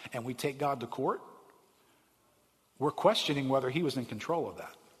lives and we take God to court, we're questioning whether he was in control of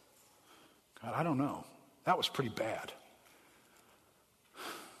that. God, I don't know. That was pretty bad.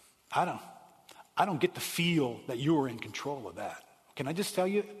 I don't get the feel that you were in control of that. Can I just tell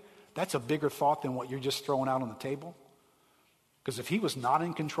you, that's a bigger thought than what you're just throwing out on the table? Because if he was not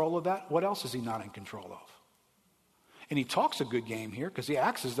in control of that, what else is he not in control of? And he talks a good game here because he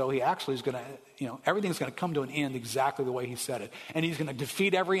acts as though he actually is going to, everything's going to come to an end exactly the way he said it. And he's going to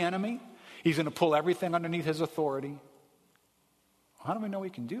defeat every enemy. He's going to pull everything underneath his authority. How do we know he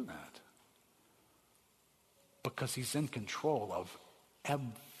can do that? Because he's in control of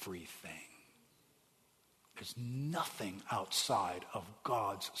everything. There's nothing outside of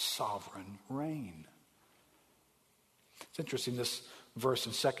God's sovereign reign. It's interesting, this verse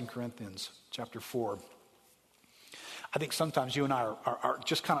in 2 Corinthians chapter 4. I think sometimes you and I are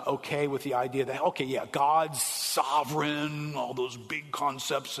just kind of okay with the idea that, okay, yeah, God's sovereign, all those big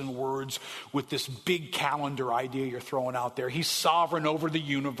concepts and words with this big calendar idea you're throwing out there. He's sovereign over the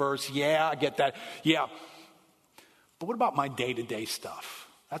universe. Yeah, I get that. Yeah. But what about my day-to-day stuff?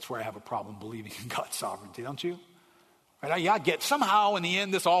 That's where I have a problem believing in God's sovereignty, don't you? Right? Yeah, I get somehow in the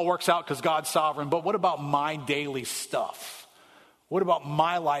end this all works out because God's sovereign, but what about my daily stuff? What about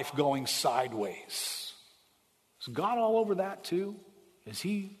my life going sideways? Is God all over that too? Is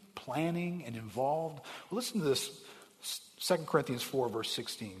he planning and involved? Well, listen to this, 2 Corinthians 4, verse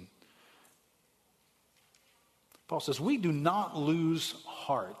 16. Paul says, we do not lose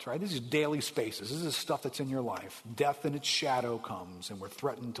heart, right? This is daily spaces. This is stuff that's in your life. Death and its shadow comes, and we're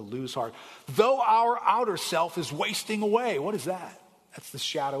threatened to lose heart. Though our outer self is wasting away. What is that? That's the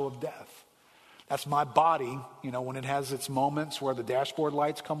shadow of death. That's my body, when it has its moments where the dashboard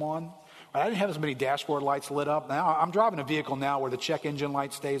lights come on. I didn't have as many dashboard lights lit up. Now I'm driving a vehicle now where the check engine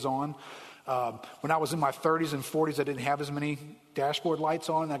light stays on. When I was in my 30s and 40s, I didn't have as many dashboard lights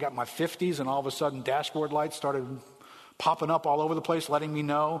on. I got my 50s, and all of a sudden dashboard lights started popping up all over the place, letting me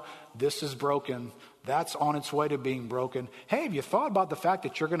know this is broken. That's on its way to being broken. Hey, have you thought about the fact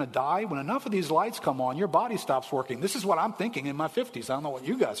that you're going to die? When enough of these lights come on, your body stops working. This is what I'm thinking in my 50s. I don't know what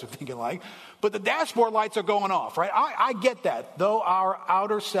you guys are thinking like. But the dashboard lights are going off, right? I get that. Though our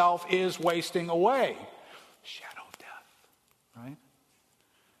outer self is wasting away. Shadow of death,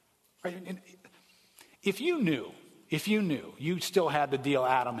 right? And if you knew you still had the deal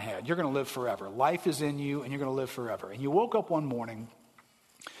Adam had, you're going to live forever. Life is in you, and you're going to live forever. And you woke up one morning,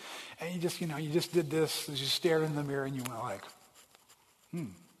 and you just did this as you stared in the mirror and you went like, there's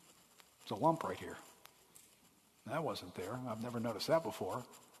a lump right here. That wasn't there. I've never noticed that before.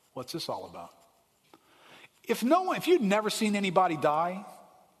 What's this all about? If you'd never seen anybody die,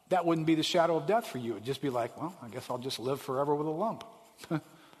 that wouldn't be the shadow of death for you. It'd just be like, well, I guess I'll just live forever with a lump.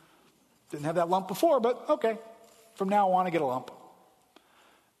 Didn't have that lump before, but okay. From now on, I get a lump.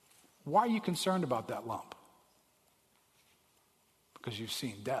 Why are you concerned about that lump? Because you've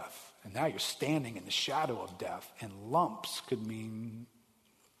seen death. And now you're standing in the shadow of death. And lumps could mean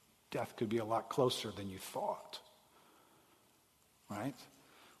death could be a lot closer than you thought. Right?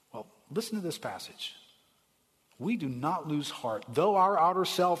 Well, listen to this passage. We do not lose heart. Though our outer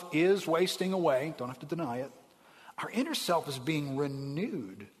self is wasting away, don't have to deny it, our inner self is being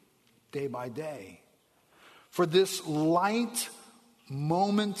renewed day by day. For this light,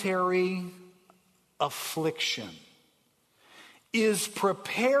 momentary affliction is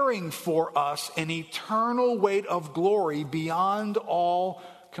preparing for us an eternal weight of glory beyond all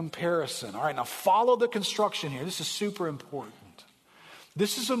comparison. All right, now follow the construction here. This is super important.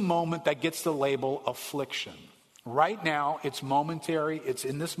 This is a moment that gets the label affliction. Right now, it's momentary. It's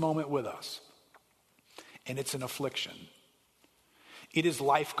in this moment with us. And it's an affliction. It is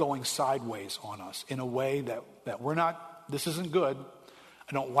life going sideways on us in a way that we're not, this isn't good.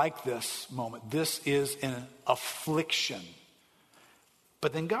 I don't like this moment. This is an affliction.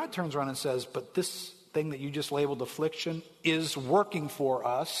 But then God turns around and says, but this thing that you just labeled affliction is working for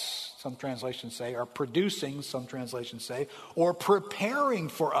us, some translations say, or producing, some translations say, or preparing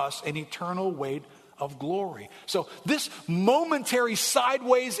for us an eternal weight of glory. So this momentary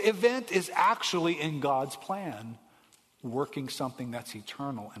sideways event is actually in God's plan, working something that's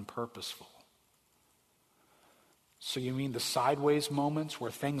eternal and purposeful. So you mean the sideways moments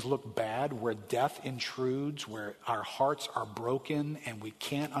where things look bad, where death intrudes, where our hearts are broken and we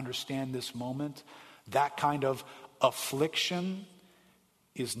can't understand this moment, that kind of affliction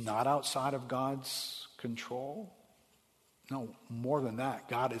is not outside of God's control? No, more than that,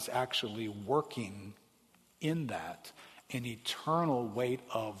 God is actually working in that an eternal weight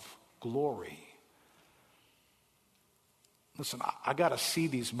of glory. Listen, I got to see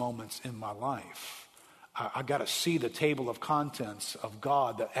these moments in my life. I got to see the table of contents of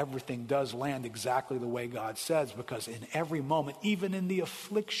God, that everything does land exactly the way God says, because in every moment, even in the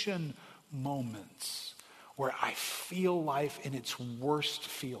affliction moments where I feel life in its worst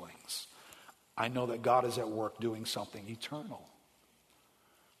feelings, I know that God is at work doing something eternal.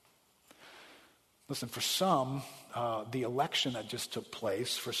 Listen, for some, the election that just took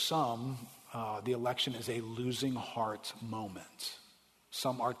place, for some, the election is a losing heart moment.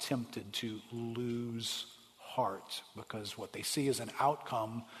 Some are tempted to lose heart because what they see as an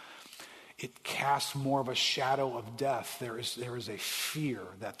outcome, it casts more of a shadow of death. There is a fear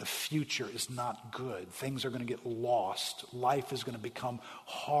that the future is not good. Things are going to get lost. Life is going to become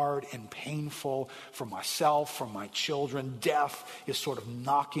hard and painful for myself, for my children. Death is sort of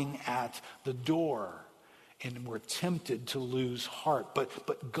knocking at the door. And we're tempted to lose heart.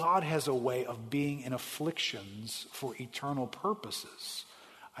 But God has a way of being in afflictions for eternal purposes.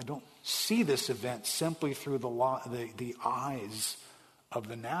 I don't see this event simply through the eyes of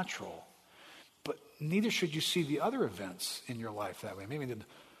the natural. But neither should you see the other events in your life that way. Maybe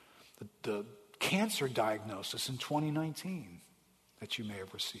the cancer diagnosis in 2019 that you may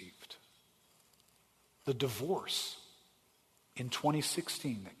have received. The divorce in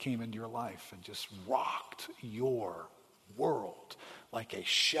 2016 that came into your life and just rocked your world like a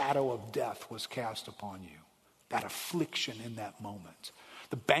shadow of death was cast upon you. That affliction in that moment.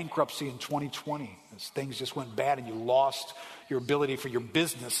 The bankruptcy in 2020 as things just went bad and you lost your ability for your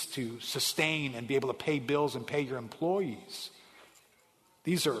business to sustain and be able to pay bills and pay your employees.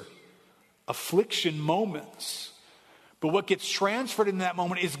 These are affliction moments. But what gets transferred in that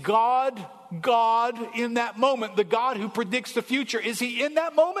moment is God in that moment, the God who predicts the future. Is he in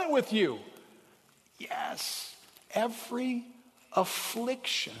that moment with you? Yes. Every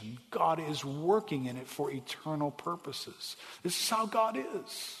affliction, God is working in it for eternal purposes. This is how God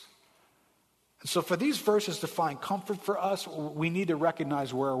is. And so for these verses to find comfort for us, we need to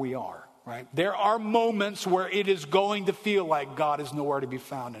recognize where we are, right? There are moments where it is going to feel like God is nowhere to be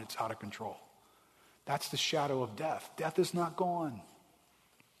found and it's out of control. That's the shadow of death. Death is not gone.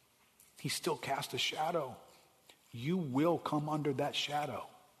 He still casts a shadow. You will come under that shadow.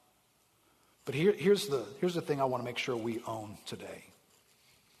 But here's the thing I want to make sure we own today.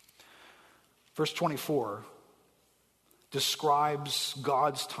 Verse 24 describes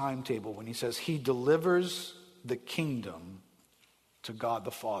God's timetable when he says he delivers the kingdom to God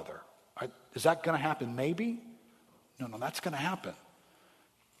the Father. Right? Is that going to happen? Maybe? No, that's going to happen.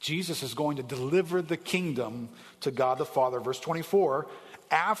 Jesus is going to deliver the kingdom to God the Father. Verse 24,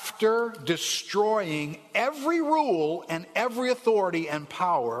 after destroying every rule and every authority and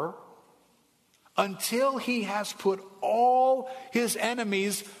power, until he has put all his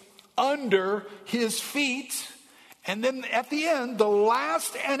enemies under his feet. And then at the end, the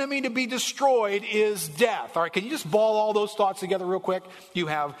last enemy to be destroyed is death. All right, can you just ball all those thoughts together real quick? You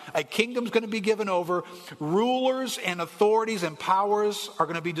have a kingdom's going to be given over. Rulers and authorities and powers are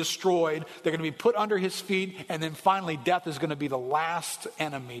going to be destroyed. They're going to be put under his feet. And then finally, death is going to be the last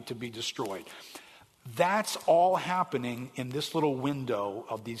enemy to be destroyed. That's all happening in this little window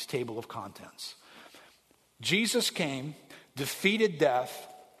of these table of contents. Jesus came, defeated death,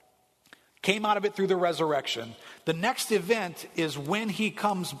 came out of it through the resurrection. The next event is when he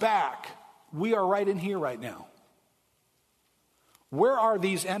comes back. We are right in here right now. Where are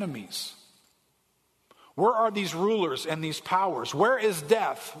these enemies? Where are these rulers and these powers? Where is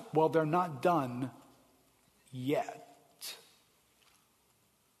death? Well, they're not done yet.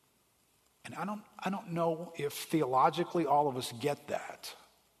 And I don't know if theologically all of us get that.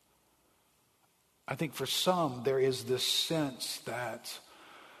 I think for some there is this sense that,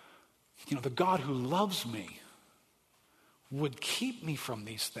 the God who loves me would keep me from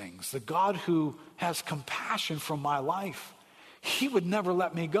these things. The God who has compassion for my life, he would never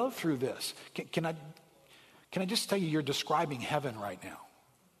let me go through this. Can I just tell you, you're describing heaven right now.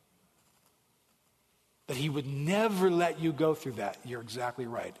 That he would never let you go through that. You're exactly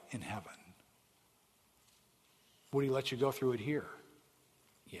right, in heaven. Would he let you go through it here?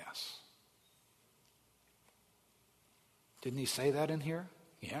 Yes. Didn't he say that in here?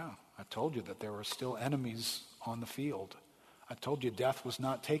 Yeah, I told you that there were still enemies on the field. I told you death was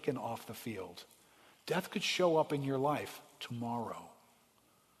not taken off the field. Death could show up in your life tomorrow.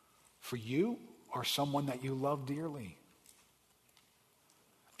 For you or someone that you love dearly.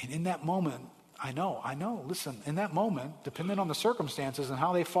 And in that moment, I know, listen, in that moment, depending on the circumstances and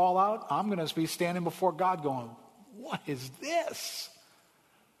how they fall out, I'm going to be standing before God going, what is this?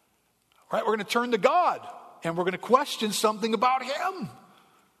 Right? We're going to turn to God and we're going to question something about him.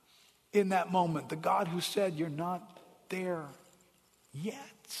 In that moment, the God who said, you're not there yet.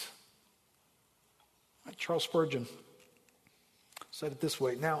 Right, Charles Spurgeon said it this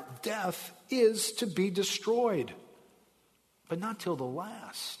way. Now, death is to be destroyed, but not till the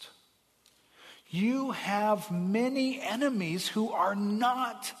last. You have many enemies who are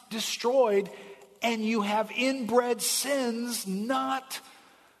not destroyed, and you have inbred sins not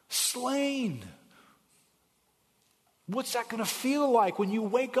slain. What's that going to feel like when you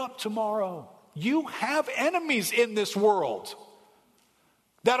wake up tomorrow? You have enemies in this world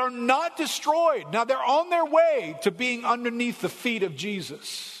that are not destroyed. Now, they're on their way to being underneath the feet of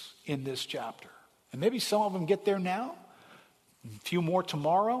Jesus in this chapter. And maybe some of them get there now, a few more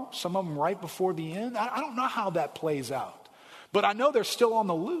tomorrow, some of them right before the end. I don't know how that plays out. But I know they're still on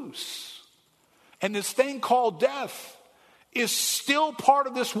the loose. And this thing called death is still part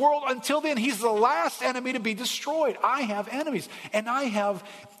of this world. Until then, he's the last enemy to be destroyed. I have enemies, and I have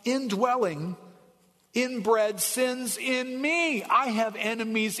indwelling, inbred sins in me. I have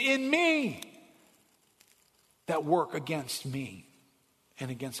enemies in me that work against me and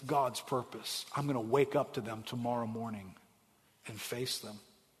against God's purpose. I'm going to wake up to them tomorrow morning and face them.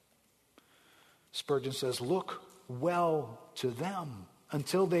 Spurgeon says, look well to them.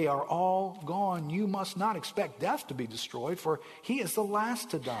 Until they are all gone, you must not expect death to be destroyed, for he is the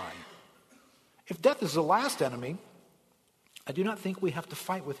last to die. If death is the last enemy, I do not think we have to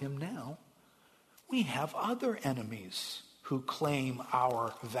fight with him now. We have other enemies who claim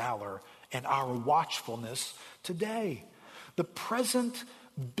our valor and our watchfulness today. The present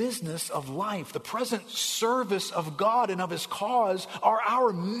business of life, the present service of God and of his cause are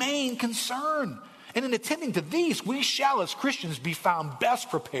our main concern. And in attending to these, we shall, as Christians, be found best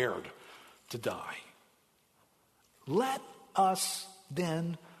prepared to die. Let us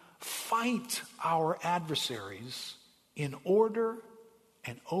then fight our adversaries in order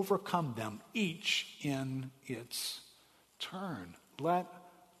and overcome them, each in its turn. Let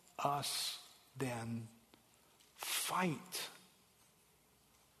us then fight.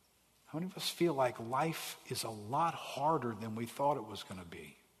 How many of us feel like life is a lot harder than we thought it was going to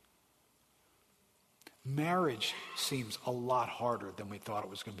be? Marriage seems a lot harder than we thought it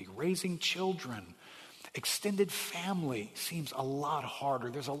was going to be. Raising children, extended family seems a lot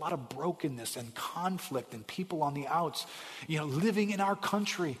harder. There's a lot of brokenness and conflict and people on the outs. Living in our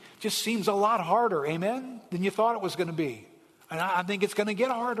country just seems a lot harder, amen, than you thought it was going to be. And I think it's going to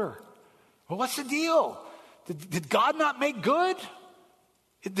get harder. Well, what's the deal? Did God not make good?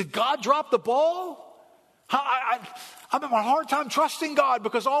 Did God drop the ball? I'm having a hard time trusting God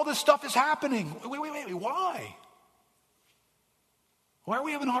because all this stuff is happening. Wait, why? Why are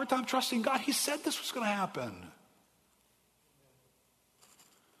we having a hard time trusting God? He said this was going to happen.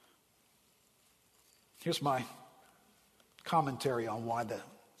 Here's my commentary on why that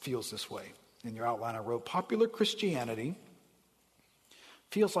feels this way. In your outline, I wrote, popular Christianity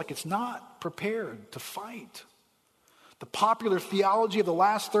feels like it's not prepared to fight. The popular theology of the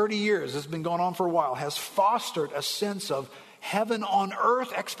last 30 years, has been going on for a while, has fostered a sense of heaven on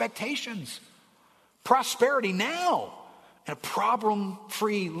earth expectations. Prosperity now and a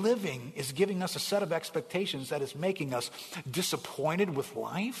problem-free living is giving us a set of expectations that is making us disappointed with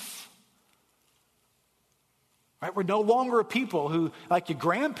life. Right? We're no longer a people who, like your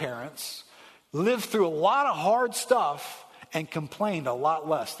grandparents, lived through a lot of hard stuff and complained a lot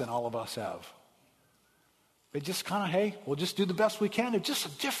less than all of us have. They just kind of, hey, we'll just do the best we can. It's just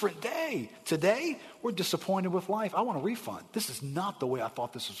a different day. Today, we're disappointed with life. I want a refund. This is not the way I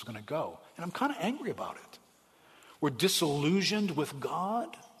thought this was going to go. And I'm kind of angry about it. We're disillusioned with God.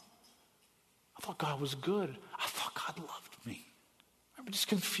 I thought God was good. I thought God loved me. I'm just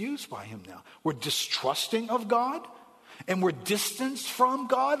confused by him now. We're distrusting of God. And we're distanced from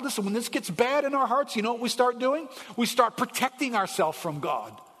God. Listen, when this gets bad in our hearts, you know what we start doing? We start protecting ourselves from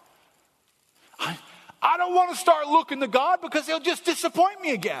God. I don't want to start looking to God because he'll just disappoint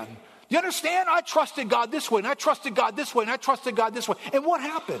me again. You understand? I trusted God this way, and I trusted God this way, and I trusted God this way. And what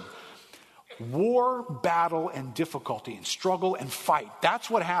happened? War, battle, and difficulty, and struggle and fight. That's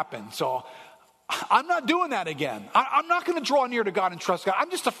what happened. So I'm not doing that again. I'm not going to draw near to God and trust God. I'm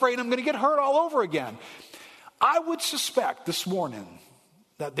just afraid I'm going to get hurt all over again. I would suspect this morning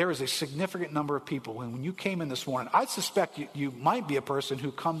that there is a significant number of people, when you came in this morning, I suspect you might be a person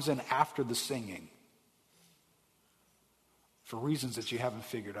who comes in after the singing for reasons that you haven't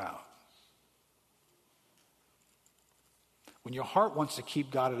figured out. When your heart wants to keep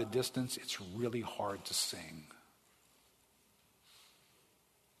God at a distance, it's really hard to sing.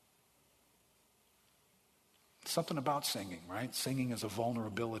 Something about singing, right? Singing is a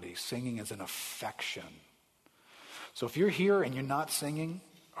vulnerability. Singing is an affection. So if you're here and you're not singing,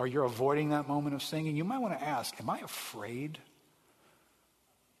 or you're avoiding that moment of singing, you might want to ask, am I afraid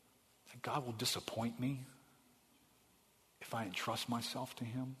that God will disappoint me if I entrust myself to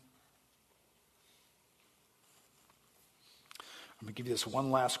him? I'm going to give you this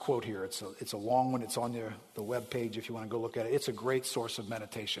one last quote here. It's a long one. It's on the web page if you want to go look at it. It's a great source of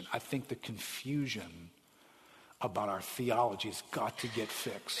meditation. I think the confusion about our theology has got to get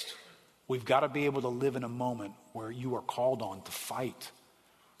fixed. We've got to be able to live in a moment where you are called on to fight.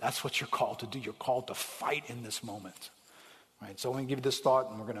 That's what you're called to do. You're called to fight in this moment. Right? So I'm going to give you this thought,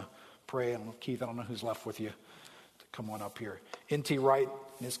 and we're going to pray. And Keith, I don't know who's left with you to come on up here. N.T. Wright,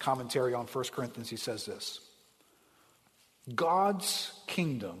 in his commentary on 1 Corinthians, he says this: God's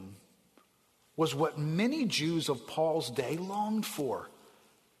kingdom was what many Jews of Paul's day longed for.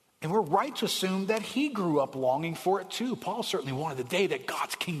 And we're right to assume that he grew up longing for it too. Paul certainly wanted the day that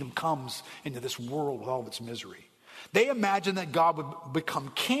God's kingdom comes into this world with all of its misery. They imagined that God would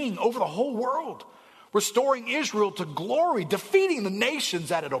become king over the whole world, restoring Israel to glory, defeating the nations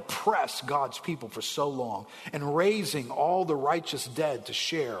that had oppressed God's people for so long, and raising all the righteous dead to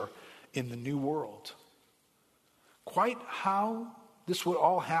share in the new world. Quite how this would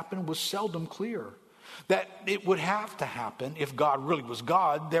all happen was seldom clear. That it would have to happen if God really was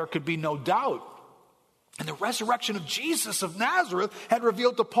God, there could be no doubt. And the resurrection of Jesus of Nazareth had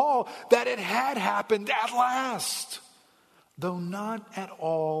revealed to Paul that it had happened at last, though not at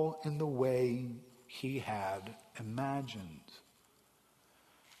all in the way he had imagined.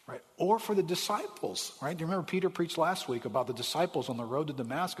 Right? Or for the disciples, right? Do you remember Peter preached last week about the disciples on the road to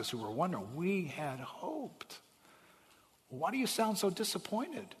Damascus who were wondering, we had hoped. Why do you sound so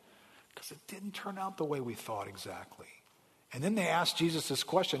disappointed? Because it didn't turn out the way we thought exactly. And then they asked Jesus this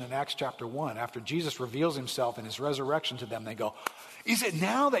question in Acts chapter 1. After Jesus reveals himself in his resurrection to them, they go, is it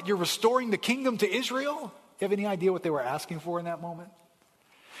now that you're restoring the kingdom to Israel? You have any idea what they were asking for in that moment?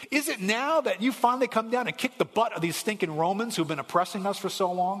 Is it now that you finally come down and kick the butt of these stinking Romans who've been oppressing us for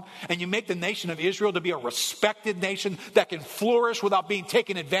so long, and you make the nation of Israel to be a respected nation that can flourish without being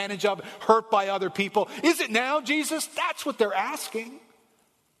taken advantage of, hurt by other people? Is it now, Jesus? That's what they're asking.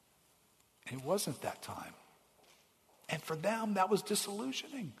 It wasn't that time. And for them, that was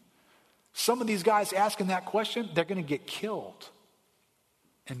disillusioning. Some of these guys asking that question, they're going to get killed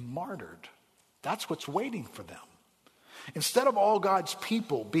and martyred. That's what's waiting for them. Instead of all God's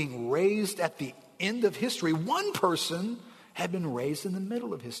people being raised at the end of history, one person had been raised in the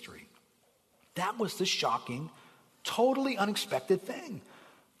middle of history. That was the shocking, totally unexpected thing.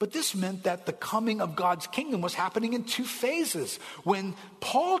 But this meant that the coming of God's kingdom was happening in two phases. When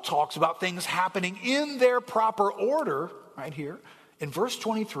Paul talks about things happening in their proper order, right here, in verse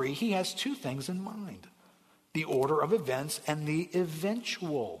 23, he has two things in mind: the order of events and the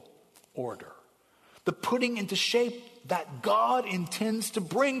eventual order. the putting into shape that God intends to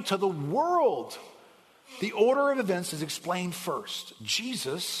bring to the world. The order of events is explained first.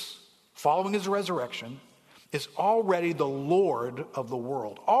 Jesus, following his resurrection, is already the Lord of the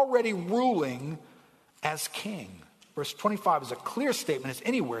world, already ruling as king. Verse 25 is a clear statement as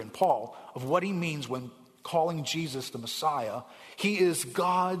anywhere in Paul of what he means when calling Jesus the Messiah. He is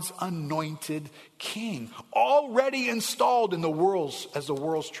God's anointed king, already installed in the world as the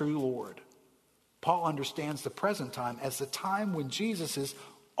world's true Lord. Paul understands the present time as the time when Jesus is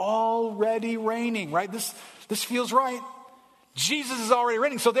already reigning, right? This feels right. Jesus is already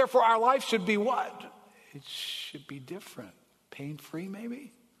reigning, so therefore our life should be what? It should be different. Pain-free,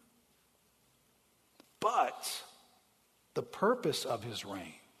 maybe? But the purpose of his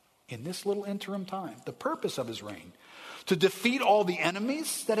reign, in this little interim time, the purpose of his reign, to defeat all the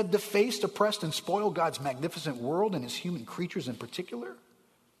enemies that have defaced, oppressed, and spoiled God's magnificent world and his human creatures in particular,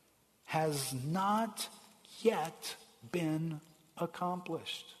 has not yet been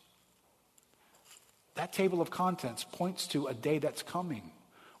accomplished. That table of contents points to a day that's coming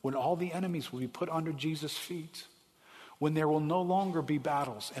when all the enemies will be put under Jesus' feet, when there will no longer be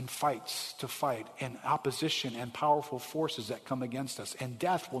battles and fights to fight and opposition and powerful forces that come against us, and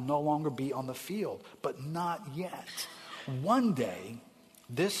death will no longer be on the field, but not yet. One day,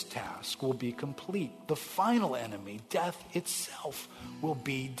 this task will be complete. The final enemy, death itself, will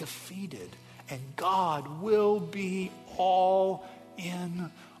be defeated, and God will be all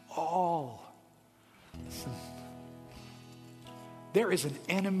in all. Listen. There is an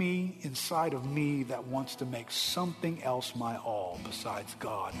enemy inside of me that wants to make something else my all besides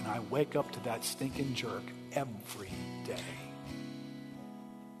God. And I wake up to that stinking jerk every day.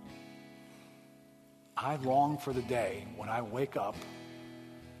 I long for the day when I wake up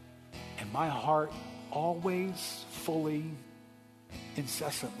and my heart always, fully,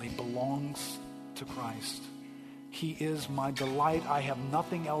 incessantly belongs to Christ. He is my delight. I have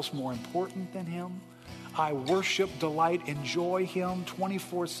nothing else more important than him. I worship, delight, enjoy him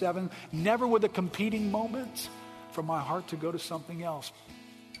 24/7, never with a competing moment for my heart to go to something else.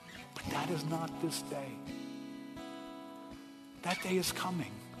 But that is not this day. That day is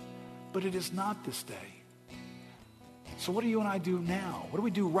coming, but it is not this day. So what do you and I do now? What do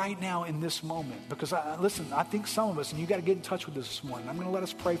we do right now in this moment? Because listen, I think some of us, and you got to get in touch with this morning. I'm going to let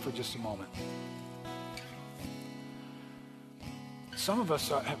us pray for just a moment. Some of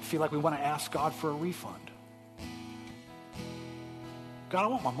us feel like we want to ask God for a refund. God, I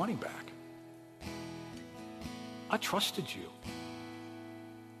want my money back. I trusted you.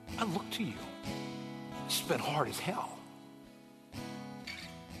 I looked to you. It's been hard as hell.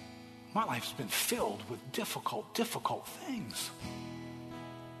 My life's been filled with difficult things.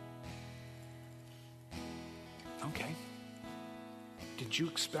 Okay. Did you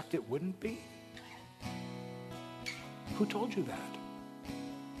expect it wouldn't be? Who told you that?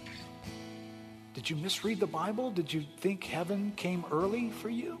 Did you misread the Bible? Did you think heaven came early for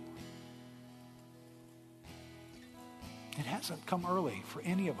you? It hasn't come early for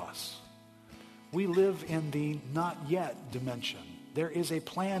any of us. We live in the not yet dimension. There is a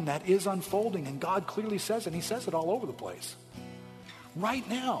plan that is unfolding, and God clearly says it, and he says it all over the place. Right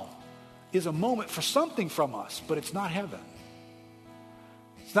now is a moment for something from us, but it's not heaven.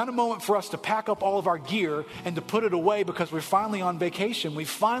 It's not a moment for us to pack up all of our gear and to put it away because we're finally on vacation. We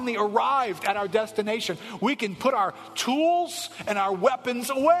finally arrived at our destination. We can put our tools and our weapons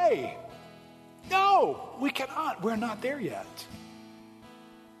away. No, we cannot. We're not there yet.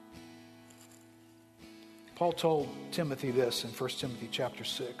 Paul told Timothy this in 1 Timothy chapter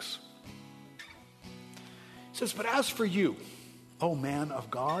 6. He says, "But as for you, O man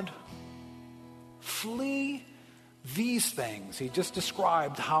of God, flee these things." He just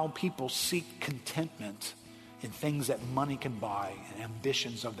described how people seek contentment in things that money can buy and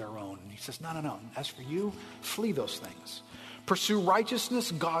ambitions of their own. And he says, no. As for you, flee those things. Pursue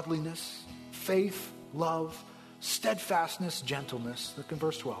righteousness, godliness, faith, love, steadfastness, gentleness. Look in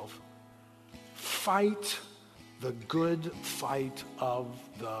verse 12. Fight the good fight of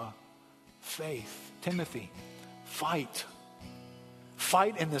the faith. Timothy, fight.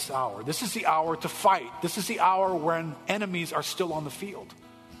 Fight in this hour. This is the hour to fight. This is the hour when enemies are still on the field,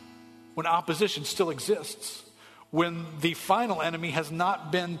 when opposition still exists, when the final enemy has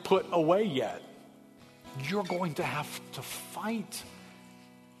not been put away yet. You're going to have to fight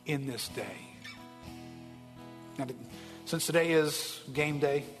in this day. And since today is game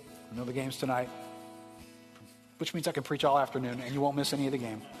day, I know the game's tonight, which means I can preach all afternoon and you won't miss any of the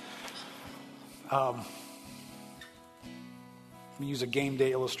game. Let me use a game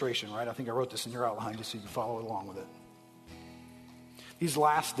day illustration, right? I think I wrote this in your outline just so you can follow along with it. These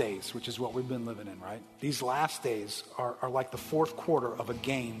last days, which is what we've been living in, right? These last days are like the fourth quarter of a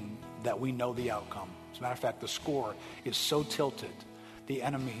game that we know the outcome. As a matter of fact, the score is so tilted, the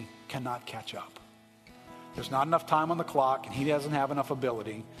enemy cannot catch up. There's not enough time on the clock, and he doesn't have enough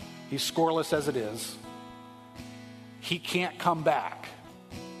ability. He's scoreless as it is. He can't come back.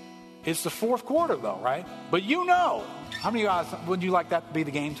 It's the fourth quarter, though, right? But you know, how many of you guys, would you like that to be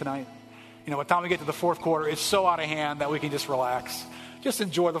the game tonight? You know, by the time we get to the fourth quarter, it's so out of hand that we can just relax. Just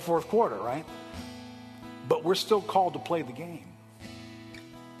enjoy the fourth quarter, right? But we're still called to play the game.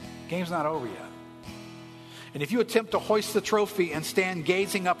 Game's not over yet. And if you attempt to hoist the trophy and stand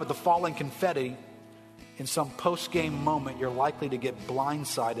gazing up at the falling confetti, in some post-game moment, you're likely to get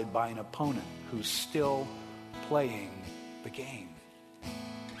blindsided by an opponent who's still playing the game.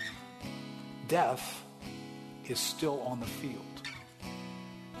 Death is still on the field.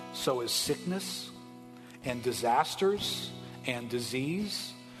 So is sickness and disasters and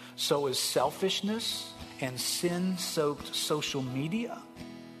disease. So is selfishness and sin-soaked social media.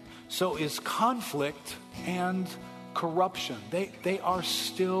 So is conflict and corruption. They are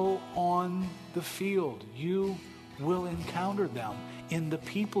still on the field. You will encounter them in the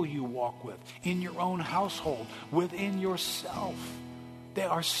people you walk with, in your own household, within yourself. They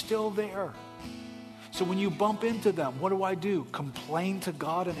are still there. So when you bump into them, what do? Complain to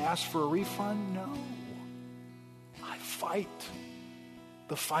God and ask for a refund? No. I fight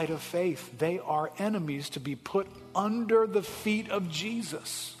the fight of faith. They are enemies to be put under the feet of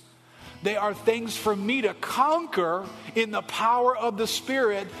Jesus. They are things for me to conquer in the power of the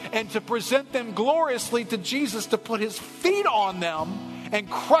Spirit and to present them gloriously to Jesus, to put his feet on them and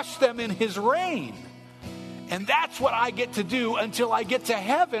crush them in his reign. And that's what I get to do until I get to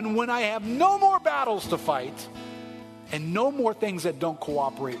heaven, when I have no more battles to fight and no more things that don't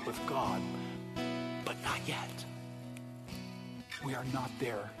cooperate with God. But not yet. We are not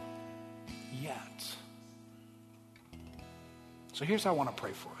there yet. So here's how I want to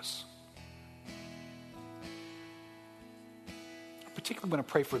pray for us. I'm particularly going to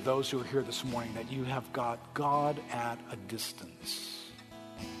pray for those who are here this morning, that you have got God at a distance.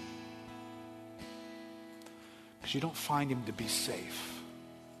 Because you don't find him to be safe.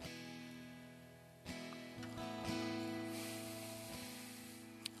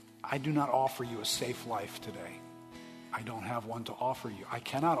 I do not offer you a safe life today. I don't have one to offer you. I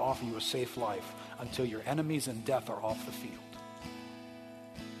cannot offer you a safe life until your enemies and death are off the field.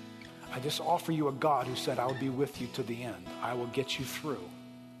 I just offer you a God who said, I will be with you to the end. I will get you through.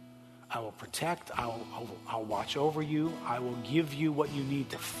 I will protect. I'll watch over you. I will give you what you need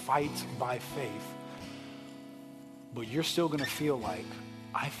to fight by faith. But you're still going to feel like,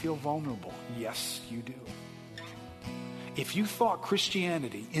 I feel vulnerable. Yes, you do. If you thought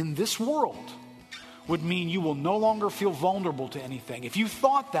Christianity in this world would mean you will no longer feel vulnerable to anything, if you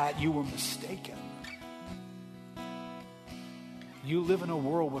thought that, you were mistaken. You live in a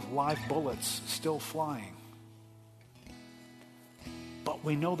world with live bullets still flying. But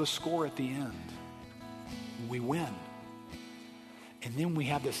we know the score at the end. We win. And then we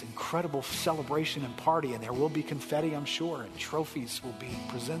have this incredible celebration and party, and there will be confetti, I'm sure, and trophies will be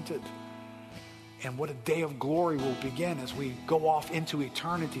presented. And what a day of glory will begin as we go off into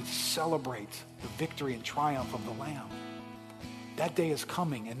eternity to celebrate the victory and triumph of the Lamb. That day is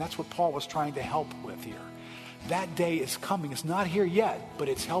coming, and that's what Paul was trying to help with here. That day is coming. It's not here yet, but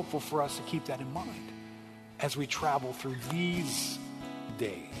it's helpful for us to keep that in mind as we travel through these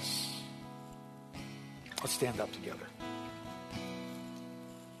days. Let's stand up together.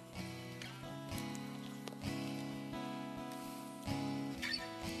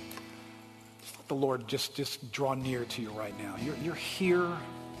 The Lord just draw near to you right now. You're here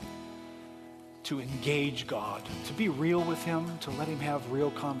to engage God, to be real with him, to let him have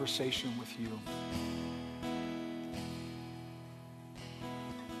real conversation with you.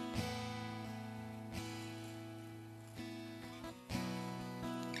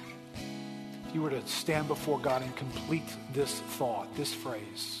 If you were to stand before God and complete this thought, this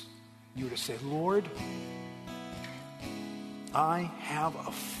phrase, you were to say, Lord, I have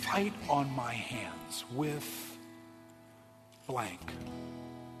a fight on my hands with blank.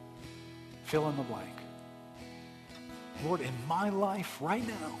 Fill in the blank. Lord, in my life right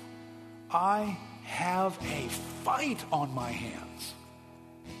now, I have a fight on my hands.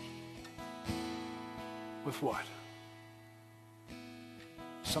 With what?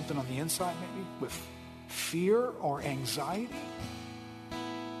 Something on the inside maybe? With fear or anxiety?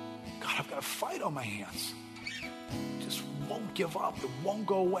 God, I've got a fight on my hands. Just won't give up. It won't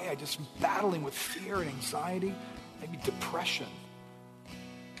go away. I just battling with fear and anxiety, maybe depression.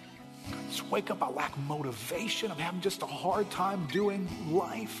 Just wake up, I lack motivation. I'm having just a hard time doing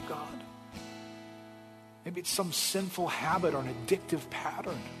life, God. Maybe it's some sinful habit or an addictive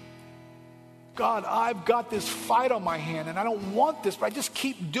pattern. God, I've got this fight on my hand and I don't want this, but I just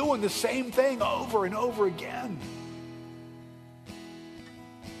keep doing the same thing over and over again.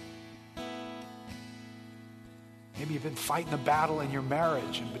 Maybe you've been fighting a battle in your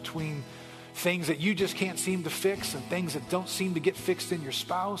marriage and between things that you just can't seem to fix and things that don't seem to get fixed in your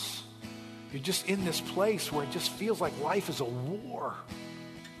spouse. You're just in this place where it just feels like life is a war.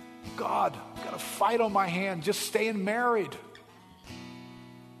 God, I've got a fight on my hand just staying married.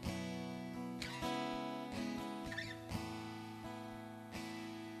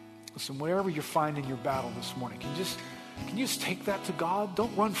 Listen, wherever you're finding your battle this morning, can you just take that to God?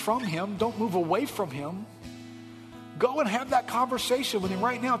 Don't run from Him. Don't move away from Him. Go and have that conversation with Him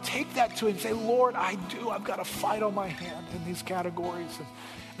right now. Take that to Him and say, Lord, I've got a fight on my hand in these categories. And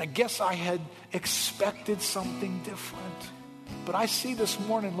I guess I had expected something different. But I see this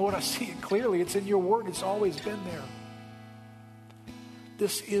morning, Lord, I see it clearly. It's in your word. It's always been there.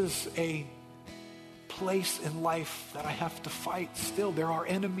 This is a place in life that I have to fight still. There are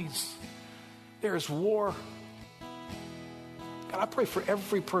enemies. There is war. God, I pray for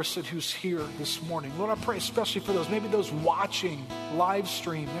every person who's here this morning. Lord, I pray especially for maybe those watching live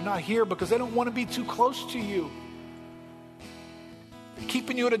stream. They're not here because they don't want to be too close to you. They're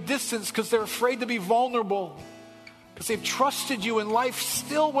keeping you at a distance because they're afraid to be vulnerable. Because they've trusted you and life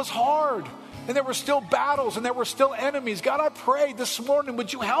still was hard. And there were still battles and there were still enemies. God, I pray this morning,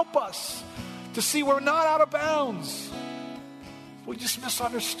 would you help us to see we're not out of bounds. We just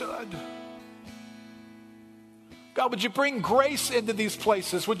misunderstood. God, would you bring grace into these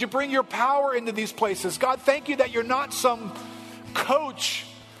places? Would you bring your power into these places? God, thank you that you're not some coach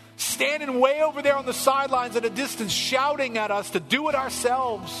standing way over there on the sidelines at a distance shouting at us to do it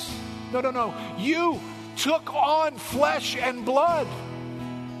ourselves. No. You took on flesh and blood.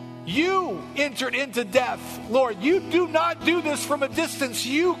 You entered into death. Lord, you do not do this from a distance.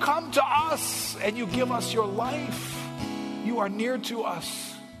 You come to us and you give us your life. You are near to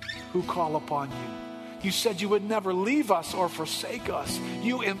us who call upon you. You said you would never leave us or forsake us.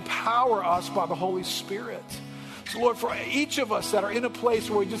 You empower us by the Holy Spirit. So Lord, for each of us that are in a place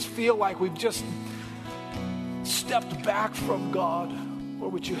where we just feel like we've just stepped back from God,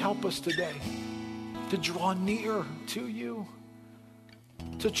 Lord, would you help us today to draw near to you,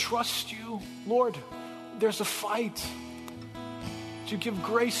 to trust you. Lord, there's a fight. Would you give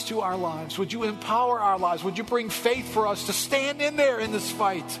grace to our lives? Would you empower our lives? Would you bring faith for us to stand in there in this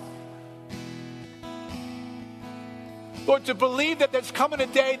fight? Lord, to believe that there's coming a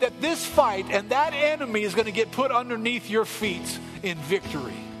day that this fight and that enemy is going to get put underneath your feet in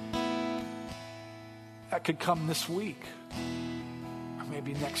victory. That could come this week or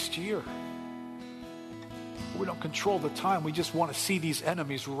maybe next year. We don't control the time. We just want to see these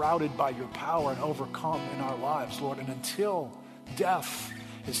enemies routed by your power and overcome in our lives, Lord. And until death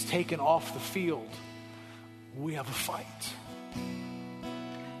is taken off the field, we have a fight.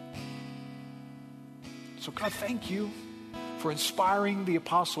 So God, thank you for inspiring the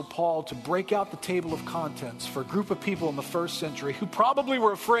Apostle Paul to break out the table of contents for a group of people in the first century who probably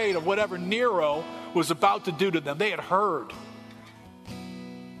were afraid of whatever Nero was about to do to them. They had heard.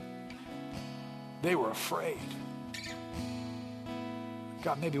 They were afraid.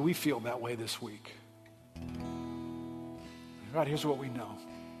 God, maybe we feel that way this week. God, here's what we know.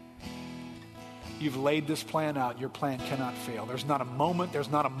 You've laid this plan out. Your plan cannot fail. There's not a moment, there's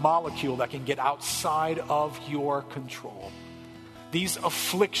not a molecule that can get outside of your control. These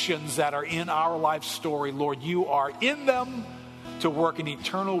afflictions that are in our life story, Lord, you are in them to work an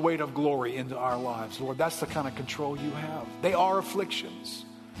eternal weight of glory into our lives. Lord, that's the kind of control you have. They are afflictions,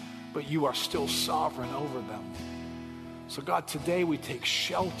 but you are still sovereign over them. So God, today we take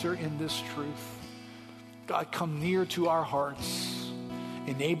shelter in this truth. God, come near to our hearts.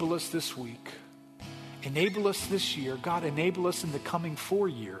 Enable us this week. Enable us this year. God, enable us in the coming 4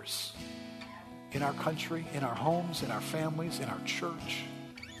 years. In our country, in our homes, in our families, in our church.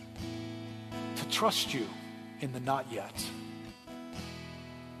 To trust you in the not yet.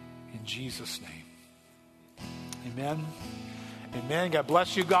 In Jesus' name. Amen. Amen. God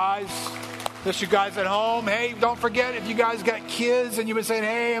bless you guys. Bless you guys at home. Hey, don't forget, if you guys got kids and you've been saying,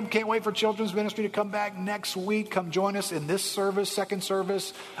 hey, I can't wait for children's ministry to come back next week, come join us in this service, second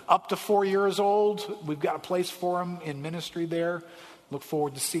service, up to 4 years old. We've got a place for them in ministry there. Look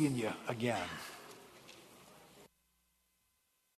forward to seeing you again.